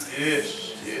wife tonight.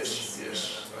 Yes. Yes.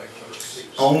 Yes. Thank you.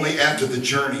 Only after the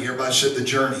journey. Everybody said the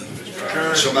journey.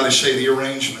 Somebody say the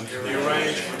arrangement. The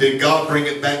arrangement. Did God bring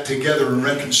it back together in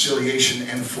reconciliation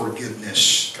and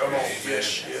forgiveness? Come on.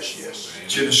 Yes. Yes. Yes.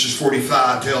 Genesis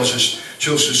 45 tells us,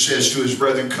 Joseph says to his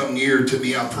brethren, come near to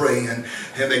me, I pray. And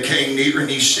they came near, and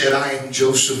he said, I am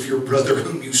Joseph, your brother,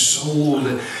 whom you sold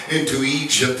into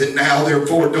Egypt. And now,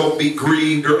 therefore, don't be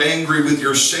grieved or angry with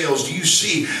yourselves. Do you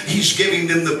see? He's giving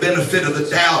them the benefit of the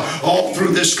doubt all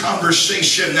through this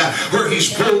conversation where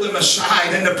he's pulled them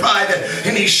aside into private.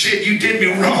 And he said, you did me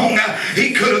wrong.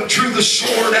 He could have drew the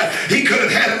sword. He could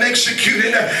have had him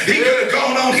executed. He could have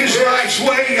gone on his life's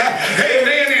way.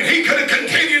 Amen. And he could have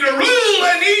continued to rule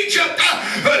in Egypt.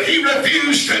 But he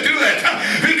refused to do it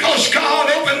because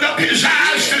God opened up his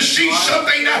eyes to see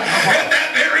something at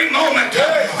that very moment.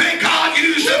 Then God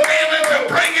used the famine to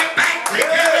bring it back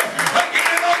together.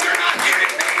 Again, oh, you're not hearing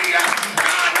me.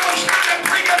 God knows how to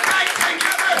bring it back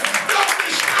together. Don't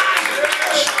despise it.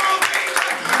 Don't slow things.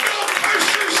 Don't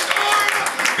curse your storm.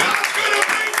 God's going to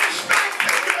bring this back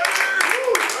together.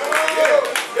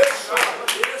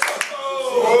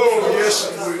 Oh,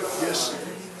 yes, it will. Yes, it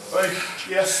will.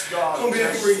 Yes, God. Don't be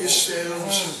angry yourselves.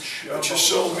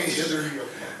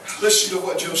 Listen to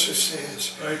what Joseph says.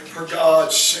 For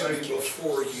God sent me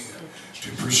before you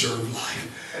to preserve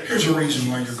life. Here's a reason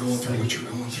why you're going through what you're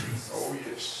going through. Oh,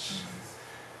 yes.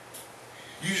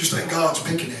 You just think God's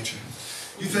picking at you.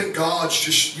 You think God's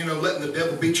just, letting the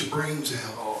devil beat your brains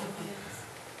out.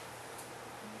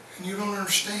 And you don't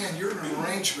understand. You're an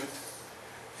arrangement.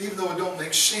 Even though it don't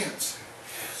make sense.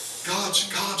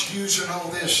 God's using all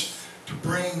this to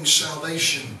bring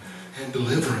salvation and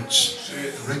deliverance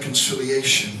and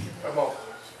reconciliation. Come on.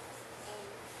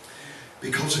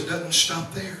 Because it doesn't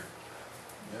stop there.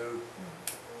 No.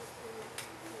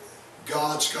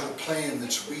 God's got a plan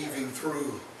that's weaving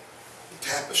through the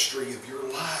tapestry of your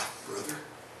life, brother.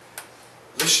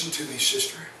 Listen to me,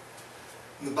 sister.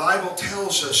 And the Bible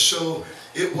tells us, so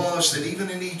it was that even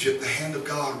in Egypt, the hand of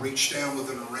God reached down with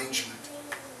an arrangement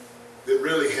that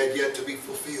really had yet to be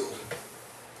fulfilled.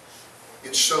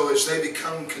 And so as they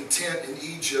become content in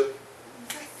Egypt,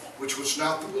 which was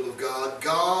not the will of God,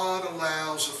 God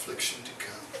allows affliction to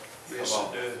come. Yes,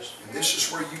 it does. And this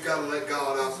is where you've got to let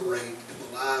God operate in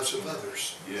the lives of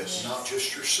others. Yes. Not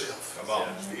just yourself. Come on.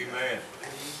 Amen.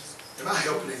 Am I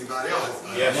helping anybody? I'll help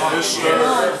you. Yes,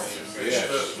 sir.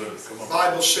 Yes. The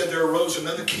Bible said there arose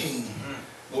another king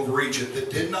over Egypt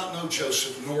that did not know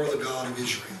Joseph nor the God of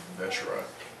Israel. That's right.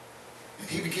 And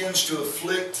he begins to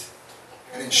afflict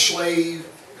and enslave,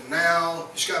 and now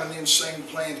he's got an insane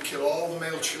plan to kill all the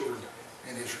male children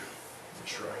in Israel.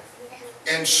 That's right.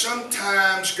 And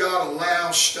sometimes God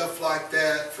allows stuff like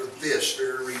that for this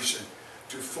very reason,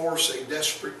 to force a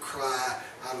desperate cry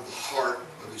out of the heart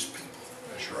of his people.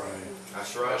 That's right.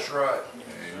 That's right. That's right.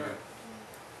 Amen.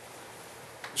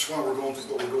 That's why we're going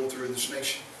through what we're going through in this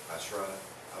nation. That's right.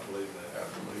 I believe that. I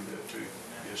believe that too.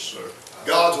 Yes, sir.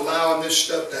 God's allowing this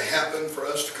stuff to happen for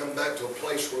us to come back to a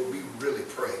place where we really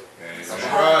pray. That's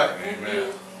right.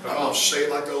 Amen. I'm going to say it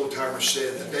like the old timer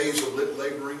said, the days of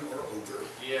laboring are over.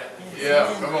 Yeah.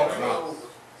 Yeah. Come on. Come on.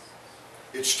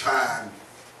 It's time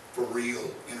for real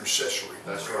intercessory.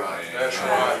 That's right. That's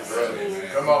right, brother.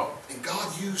 Come on. And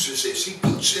God uses this. He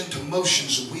puts into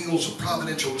motions the wheels of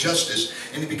providential justice,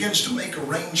 and He begins to make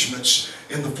arrangements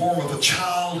in the form of a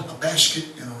child, a basket,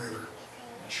 and a river.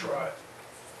 That's right.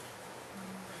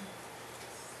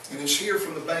 And it's here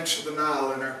from the banks of the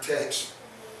Nile in our text.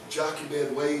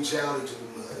 Jochebed wades out into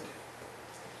the mud.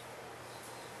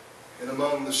 And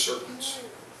among the serpents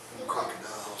and the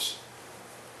crocodiles.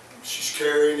 She's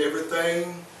carrying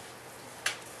everything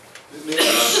that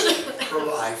means her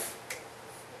life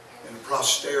and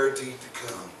prosperity to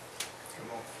come.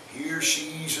 Come on. Here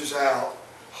she eases out,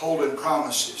 holding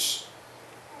promises.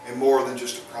 And more than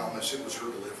just a promise, it was her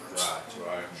deliverance.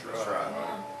 Right. That's right.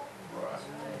 Right.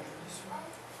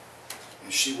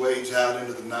 And she wades out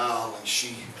into the Nile and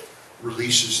she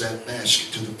releases that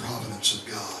basket to the providence of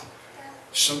God.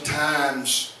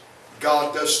 Sometimes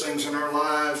God does things in our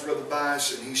lives, Brother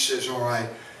Bias, and He says, all right,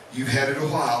 you've had it a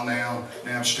while now.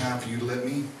 Now it's time for you to let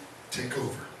me take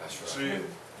over. That's right.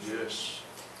 Yes.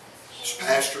 As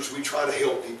pastors, we try to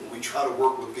help people. We try to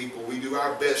work with people. We do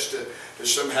our best to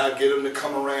somehow get them to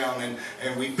come around,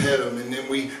 and we pet them, and then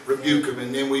we rebuke them,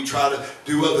 and then we try to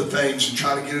do other things and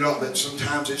try to get it all. But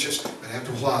sometimes it's just, but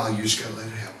after a while, you just got to let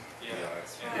it happen.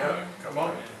 Yeah. Come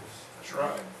on. That's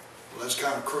right. Well, that's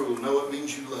kind of cruel. No, it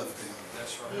means you love them.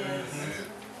 That's right.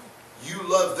 You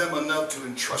love them enough to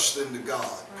entrust them to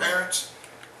God. Parents,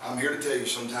 I'm here to tell you,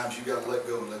 sometimes you got to let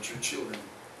go and let your children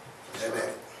have at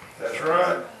it. That's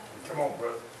right. Come on,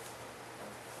 brother.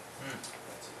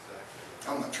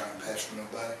 I'm not trying to pastor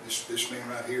nobody. This man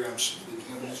right here, I'm sitting with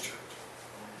him in his church.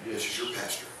 This is your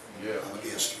pastor. Yeah. I'm a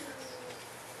guest here.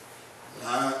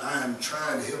 I am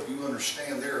trying to help you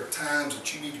understand there are times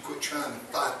that you need to quit trying to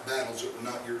fight battles that were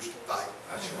not yours to fight.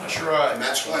 That's right. And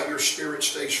that's why your spirit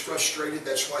stays frustrated.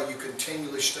 That's why you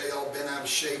continually stay all bent out of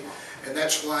shape. And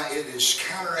that's why it is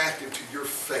counteractive to your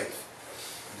faith.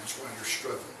 And that's why you're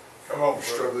struggling. Come on, You're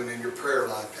struggling in your prayer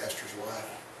life, pastor's wife.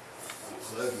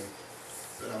 I love you,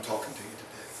 but I'm talking to you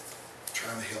today. I'm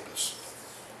trying to help us.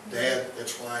 Dad,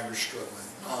 that's why you're struggling.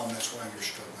 Mom, that's why you're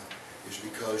struggling. Is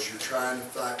because you're trying to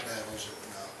fight battles that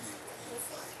were not meant for you to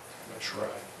fight. That's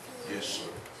right. Yes,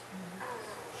 sir.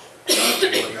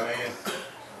 Amen.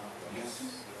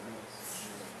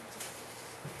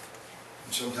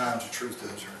 And sometimes the truth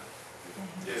does hurt.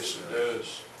 Yes, it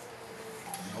does.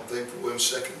 Don't think for 1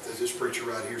 second that this preacher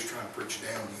right here is trying to preach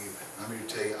down to you. I'm here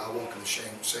to tell you, I walk in the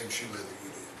same shoe leather you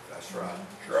do. That's right.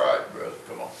 That's right, brother.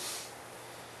 Come on.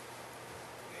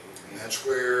 And that's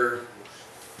where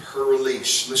her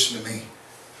release, listen to me,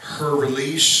 her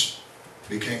release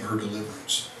became her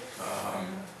deliverance.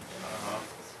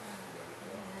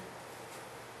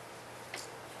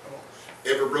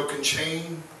 Every broken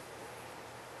chain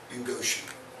in Goshen.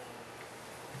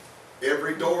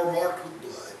 Every door marked with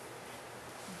blood.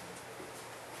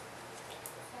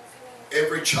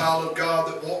 Every child of God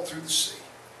that walked through the sea.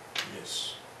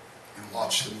 Yes. And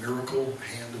watched the miracle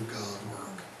hand of God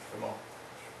work. Come on.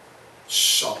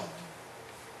 Saw it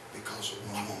because of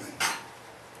one woman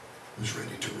was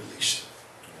ready to release it.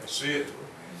 That's it.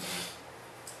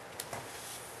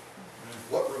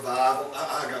 What revival?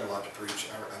 I got a lot to preach.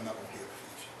 I'm not going to be able to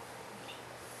preach.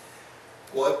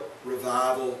 What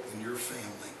revival in your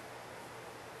family?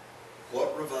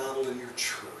 What revival in your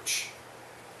church?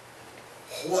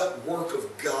 What work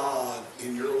of God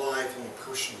in your life on a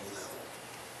personal level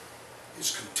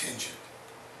is contingent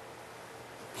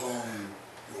upon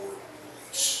your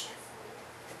release?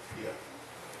 Yeah.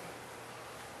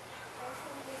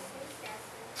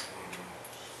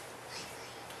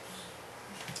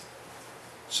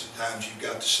 Sometimes you've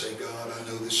got to say, God, I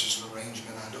know this is an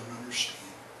arrangement I don't understand.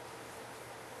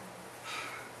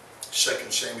 2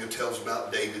 Samuel tells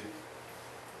about David.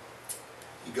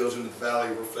 He goes into the valley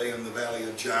of Rephaim, the valley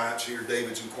of giants. Here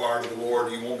David's inquired of the Lord,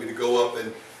 do you want me to go up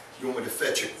and you want me to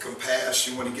fetch a compass?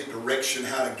 You want to get direction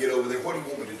how to get over there? What do you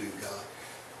want me to do, God?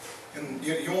 And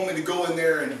you want me to go in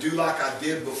there and do like I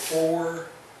did before?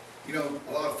 You know,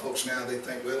 a lot of folks now, they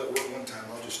think, well, it worked one time,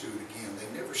 I'll just do it again. They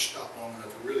never stop long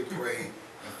enough to really pray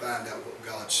and find out what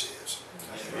God says.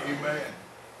 Amen.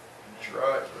 That's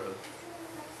right, brother.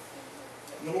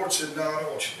 And the Lord said, no, I don't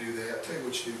want you to do that. I'll tell you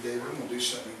what you do, David. I'm going to do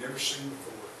something you've never seen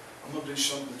before. I'm going to do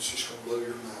something that's just going to blow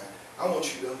your mind. I want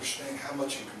you to understand how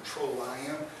much in control I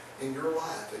am in your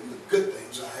life and the good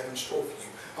things I have in store for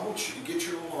you. I want you to get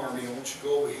your little army. I want you to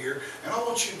go over here. And I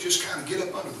want you to just kind of get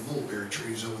up under the mulberry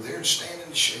trees over there and stand in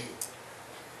the shade.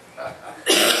 Right.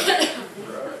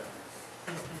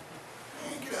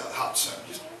 And get out of the hot sun.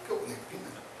 Just go in there, get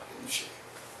in the shade.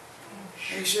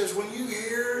 And he says, when you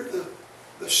hear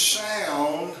the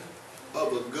sound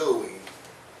of a going.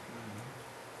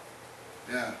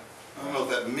 Now, I don't know if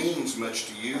that means much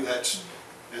to you. That's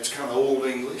kind of old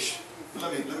English.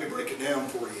 Let me break it down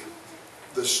for you.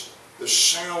 The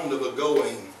sound of a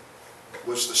going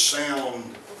was the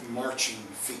sound of marching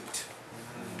feet.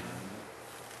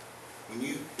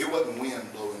 It wasn't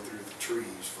wind blowing through the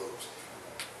trees, folks.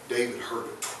 David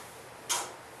heard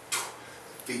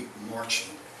feet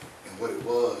marching, and what it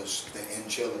was, the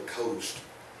angelic host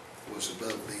was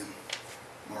above them,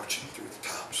 marching through the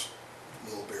tops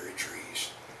of mulberry trees.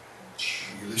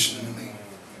 You listening to me?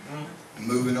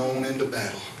 Moving on into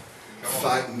battle,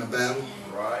 fighting the battle.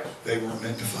 Right. They weren't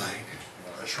meant to fight.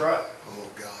 That's right. Oh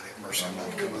God, have mercy. I'm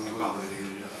about to come on a little bit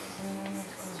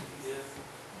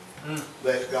here.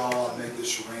 Let God make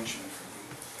this arrangement for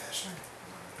you, Pastor.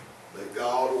 Let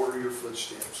God order your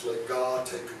footsteps. Let God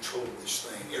take control of this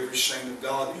thing. Every saint of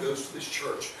God that goes to this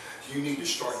church, you need to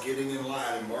start getting in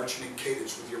line and marching in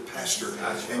cadence with your pastor.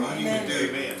 And you need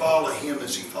to follow him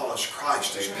as he follows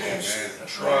Christ as pastor.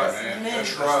 That's right, man.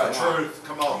 That's right. Truth.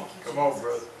 Come on. Come on,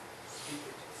 brother.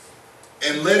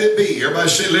 And let it be. Everybody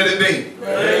say, let it be.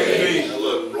 Let it be. Now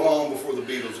look, long before the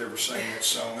Beatles ever sang that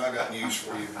song, I got news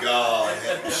for you. God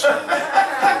had to sing it.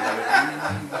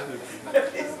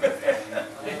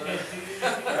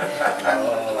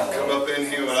 Come up in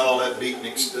here with all that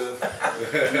beatnik stuff.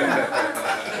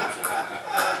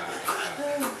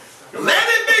 Let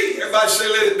it be. Everybody say,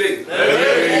 let it be. Let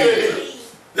it be.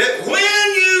 That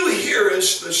when you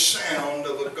hearest the sound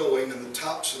of a going in the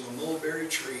tops of the mulberry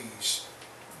trees,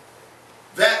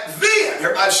 that then,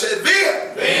 everybody said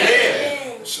then.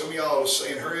 Then. Some of y'all are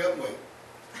saying, hurry up and wait.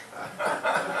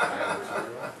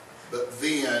 But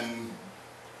then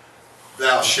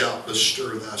thou shalt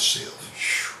bestir thyself.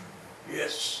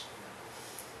 Yes.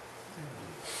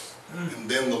 And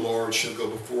then the Lord shall go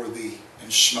before thee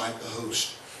and smite the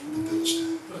host of the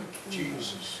Philistines.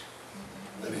 Jesus.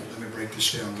 Let me break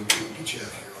this down. We'll get you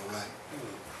out here, all right?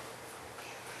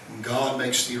 When God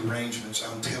makes the arrangements,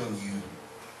 I'm telling you,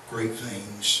 great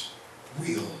things will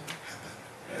happen.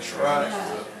 That's right.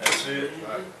 That's it.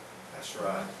 That's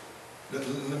right.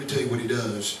 Let me tell you what he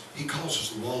does. He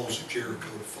causes the walls of Jericho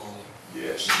to fall.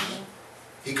 Yes.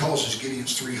 He causes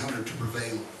Gideon's 300 to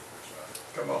prevail.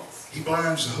 Come on. He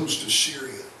blinds the host of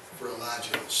Syria for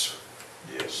Elijah and his servant.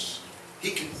 Yes.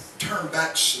 He can turn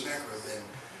back Sennacherib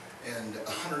and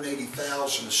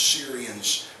 180,000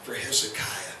 Assyrians for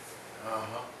Hezekiah.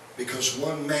 Uh-huh. Because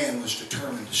one man was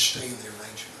determined to stay in the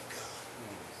arrangement of God.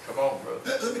 Come on,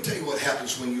 brother. Let me tell you what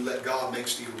happens when you let God make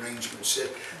the arrangements.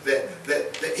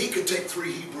 That he could take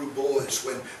 3 Hebrew boys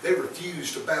when they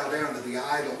refused to bow down to the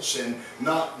idols and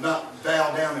not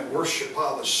bow down and worship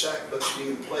while the sackbut's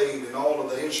being played and all of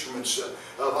the instruments of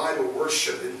idol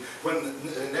worship. And when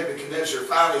Nebuchadnezzar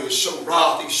finally is so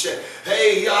wroth, he said,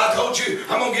 hey, I told you,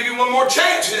 I'm going to give you one more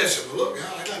chance. And they said, well, look,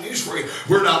 God, I got news for you.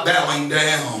 We're not bowing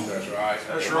down. That's right.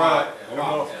 That's right. Come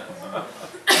on.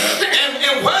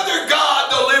 And whether God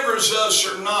delivers us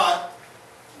or not,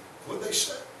 what they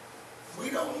say? We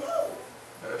don't know.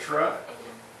 That's right.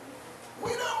 We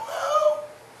don't know.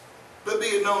 But be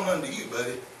it known unto you,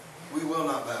 buddy, we will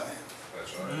not bow down.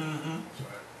 That's right. Mm-hmm. That's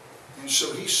right. And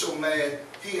so he's so mad,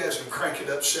 he has to crank it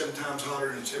up 7 times hotter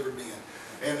than it's ever been.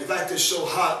 And in fact, it's so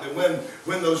hot that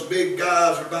when those big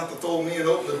guys are about to throw me in,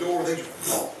 open the door, they just,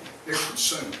 they're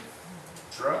consumed.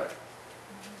 That's right.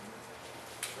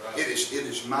 It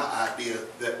is my idea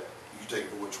that, you take it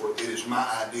for what it's worth, it is my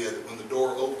idea that when the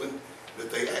door opened,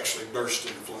 that they actually burst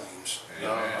into flames.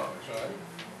 Amen. That's right.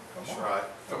 That's right.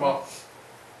 Come on.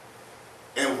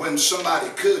 And when somebody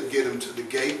could get them to the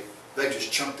gate, they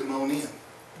just chunked them on in.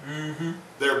 Mm-hmm.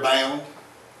 They're bound.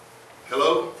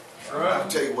 Hello? That's right. I'll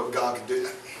tell you what God can do.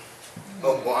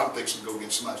 Oh, boy, I'm fixing to go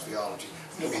get somebody's theology.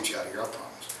 I'm going to get you out of here, I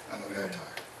promise. I know you're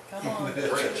tired. Come on.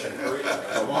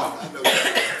 Come on. I know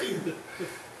you're tired.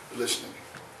 Listen to me.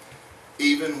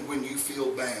 Even when you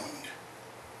feel bound,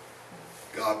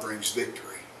 God brings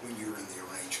victory when you're in the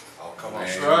arrangement. Oh, come on.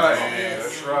 That's right.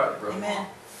 That's right, brother. Amen.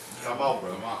 Come on,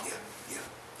 brother.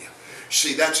 Yeah.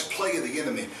 See, that's a play of the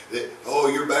enemy. That, oh,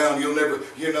 you're bound. You'll never,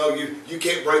 you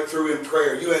can't break through in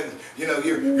prayer. You hadn't,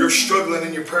 you're struggling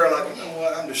in your prayer life. You know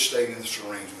what? I'm just staying in this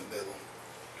arrangement, devil.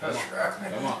 That's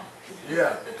right. Come on.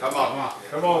 Yeah. Come on.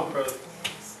 Come on, brother.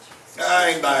 I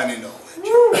ain't buying into all that.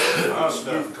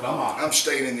 Come on. I'm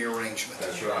staying in the arrangement.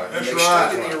 That's right. And That's they right.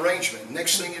 stayed in the arrangement.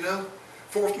 Next thing you know,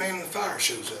 4th man in the fire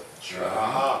shows up.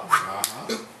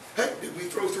 Hey, did we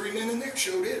throw 3 men in there?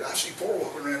 Sure did. I see 4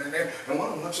 walking around in there, and one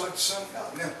of them looks like the Son of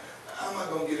God. Now, I'm not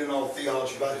going to get into all the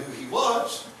theology about who he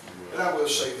was, but I will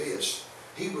say this.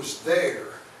 He was there,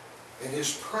 and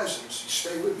his presence, you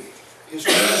stay with me, his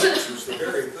presence was the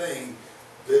very thing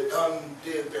that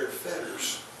undid their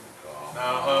fetters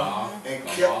and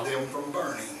kept them from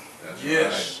burning.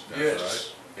 Yes.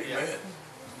 Yes. Amen.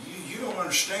 You don't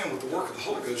understand what the work of the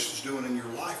Holy Ghost is doing in your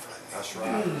life right now. That's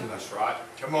right. That's right.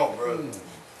 Come on, brother.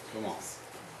 Come on.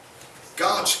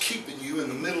 God's keeping you in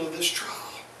the middle of this trial.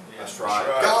 That's right.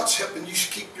 God's helping you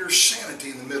keep your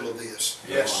sanity in the middle of this.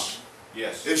 Yes.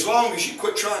 Yes. As long as you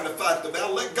quit trying to fight the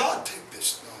battle, let God take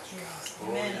this.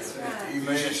 Amen. That's right. Amen.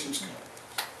 Musicians,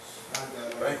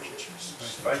 Thank you,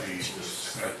 Jesus. Thank you,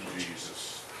 Jesus. Thank you,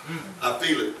 Jesus. I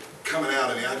feel it coming out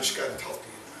of me. I just got to talk to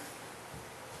you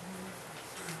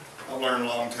tonight. I learned a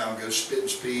long time ago, spit and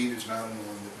speed is not the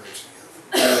one that breaks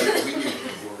the yoke. We need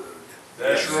the word.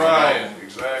 That's right.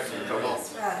 Exactly. Come on.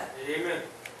 That's right. Amen.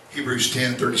 Hebrews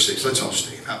 10:36. Let's all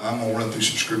stand. I'm going to run through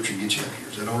some scripture and get you out of here.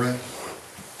 Is that all right?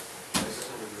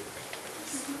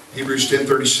 Hebrews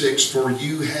 10:36. For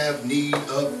you have need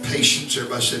of patience.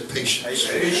 Everybody said patience.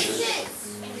 Patience.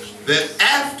 That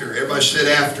after, everybody said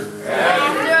after,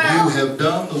 you have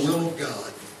done the will of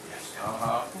God.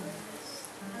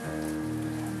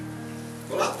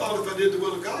 Well, I thought if I did the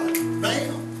will of God,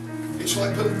 bam, it's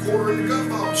like putting a quarter in the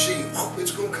gumball machine. Oh,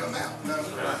 it's going to come out. No.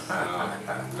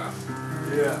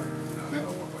 Yeah.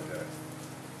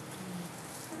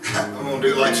 I'm going to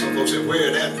do like some folks said,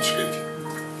 where that in the scripture?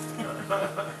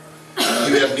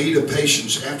 You have need of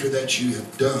patience. After that, you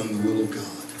have done the will of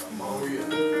God,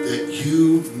 that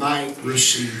you might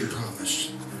receive the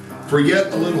promise. For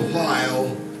yet a little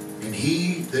while, and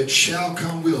he that shall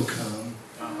come will come,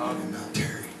 and not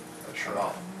tarry. That's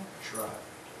right. That's right.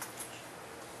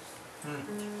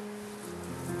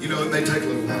 You know, it may take a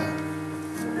little while,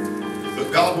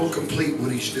 but God will complete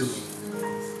what he's doing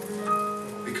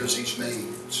because he's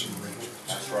made some arrangements.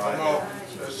 That's right. Come on.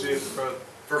 That's it, brother.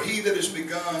 For he that has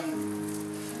begun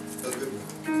a good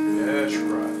work, That's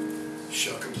right.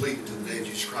 shall complete it to the day of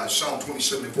Jesus Christ. Psalm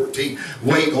 27:14.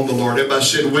 Wait on the Lord. Everybody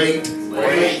said wait.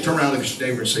 Wait. Turn around, look at your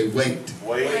neighbor and say wait.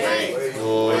 Wait.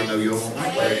 Oh, I know you all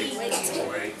like wait.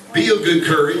 Wait. Be of good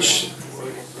courage.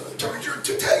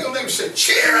 Tell your neighbor, say,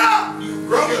 cheer up, you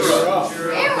grumblers. Cheer up.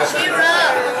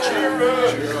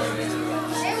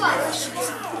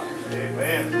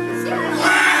 Amen.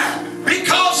 Why?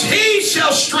 Because he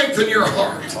shall strengthen your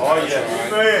heart. Oh, yeah.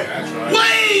 Amen.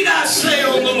 Wait, I say,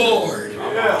 on the Lord.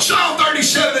 Psalm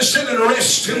 37:7,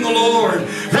 rest in the Lord.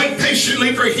 Wait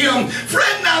patiently for him.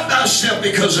 Fret not thyself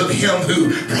because of him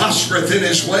who prospereth in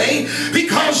his way,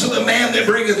 because of the man that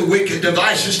bringeth the wicked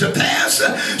devices to pass.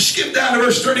 Skip down to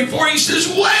verse 34. He says,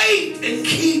 wait and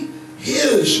keep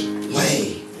his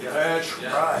way. That's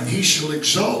right. And he shall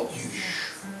exalt you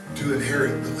to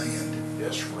inherit the land.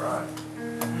 That's right.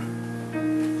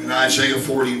 In Isaiah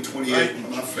 40:28, one of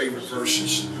my favorite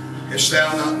verses. Hast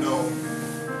thou not known?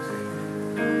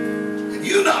 Have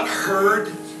you not heard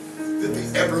that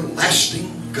the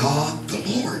everlasting God, the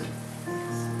Lord,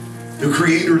 the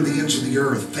creator of the ends of the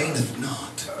earth, fainteth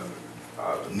not,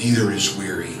 neither is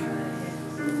weary?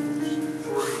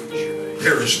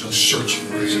 There is no searching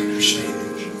for his understanding.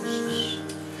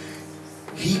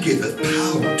 He giveth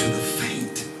power to the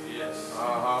faint,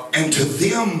 and to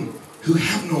them who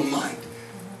have no might,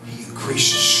 he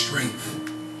increases strength.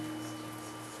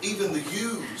 Even the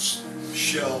youths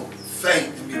shall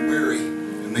faint and be weary,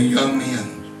 and the young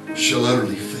men shall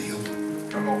utterly fail.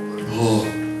 Oh,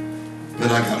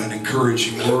 but I got an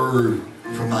encouraging word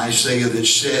from Isaiah that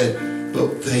said,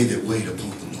 but they that wait upon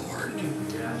the Lord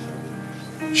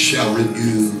shall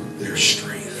renew their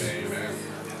strength.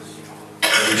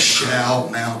 They shall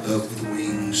mount up with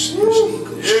wings as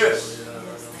eagles. Yes.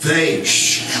 They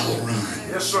shall run.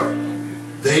 Yes, sir.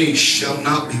 They shall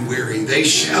not be weary. They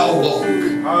shall walk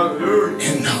Hallelujah.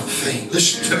 and not faint.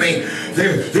 Listen to me.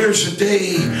 There's a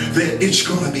day that it's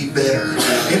going to be better,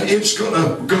 and it's going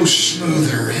to go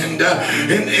smoother, and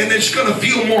it's going to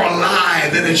feel more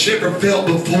alive than it's ever felt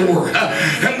before.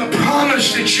 And the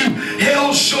promise that you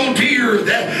held so dear,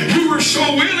 that you were so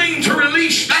willing to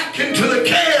release back into the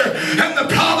care and the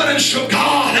providence of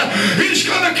God, is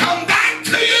going to come back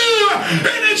to you,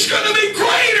 and it's going to be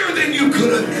greater than you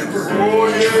could have ever. Oh,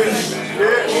 yes.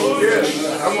 Yes.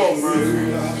 Come on, brother.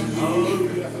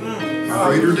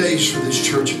 Greater days for this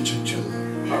church in Chinchilla.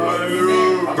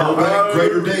 Hallelujah.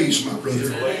 Greater days, my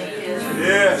brother.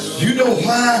 Yes. You know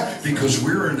why? Because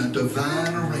we're in a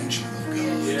divine arrangement of God.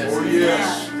 Oh,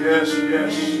 yes. Yes,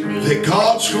 yes. That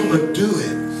God's going to do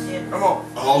it. Come on.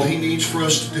 All he needs for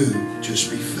us to do, just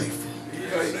be faithful.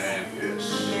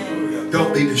 Yes.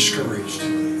 Don't be discouraged.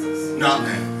 Not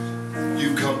now.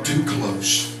 You've come too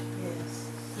close.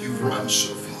 You've run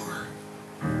so far.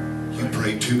 You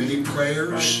prayed too many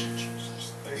prayers,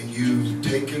 and you've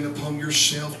taken upon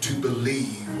yourself to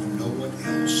believe when no one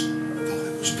else thought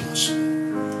it was possible.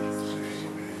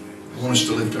 I want us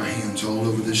to lift our hands all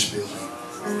over this building.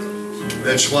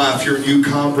 That's why if you're a new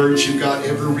convert, you've got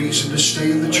every reason to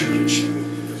stay in the church.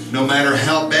 No matter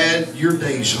how bad your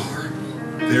days are,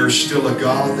 there's still a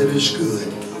God that is good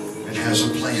and has a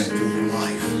plan for your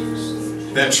life.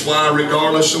 That's why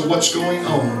regardless of what's going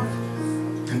on,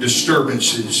 and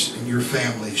disturbances in your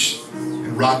families,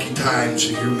 and rocky times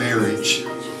in your marriage,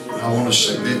 I want to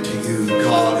submit to you,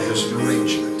 God has an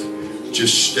arrangement.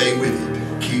 Just stay with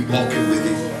it. Keep walking with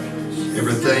Him.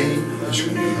 Everything is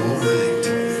going to be all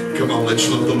right. Come on, let's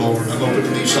love the Lord. I'm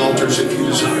opening these altars if you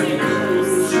desire to go.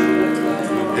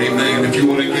 Amen. If you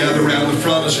want to gather around the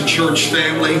front as a church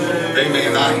family,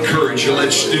 amen, I encourage you,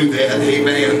 let's do that.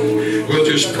 Amen. We'll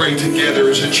just pray together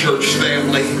as a church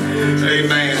family.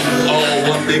 Amen.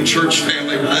 All one big church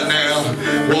family right now.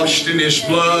 Washed in His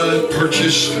blood,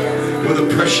 purchased with a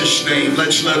precious name.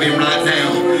 Let's love Him right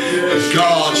now.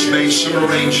 God's made some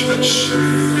arrangements.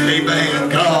 Amen.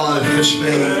 God has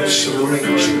made some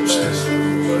arrangements.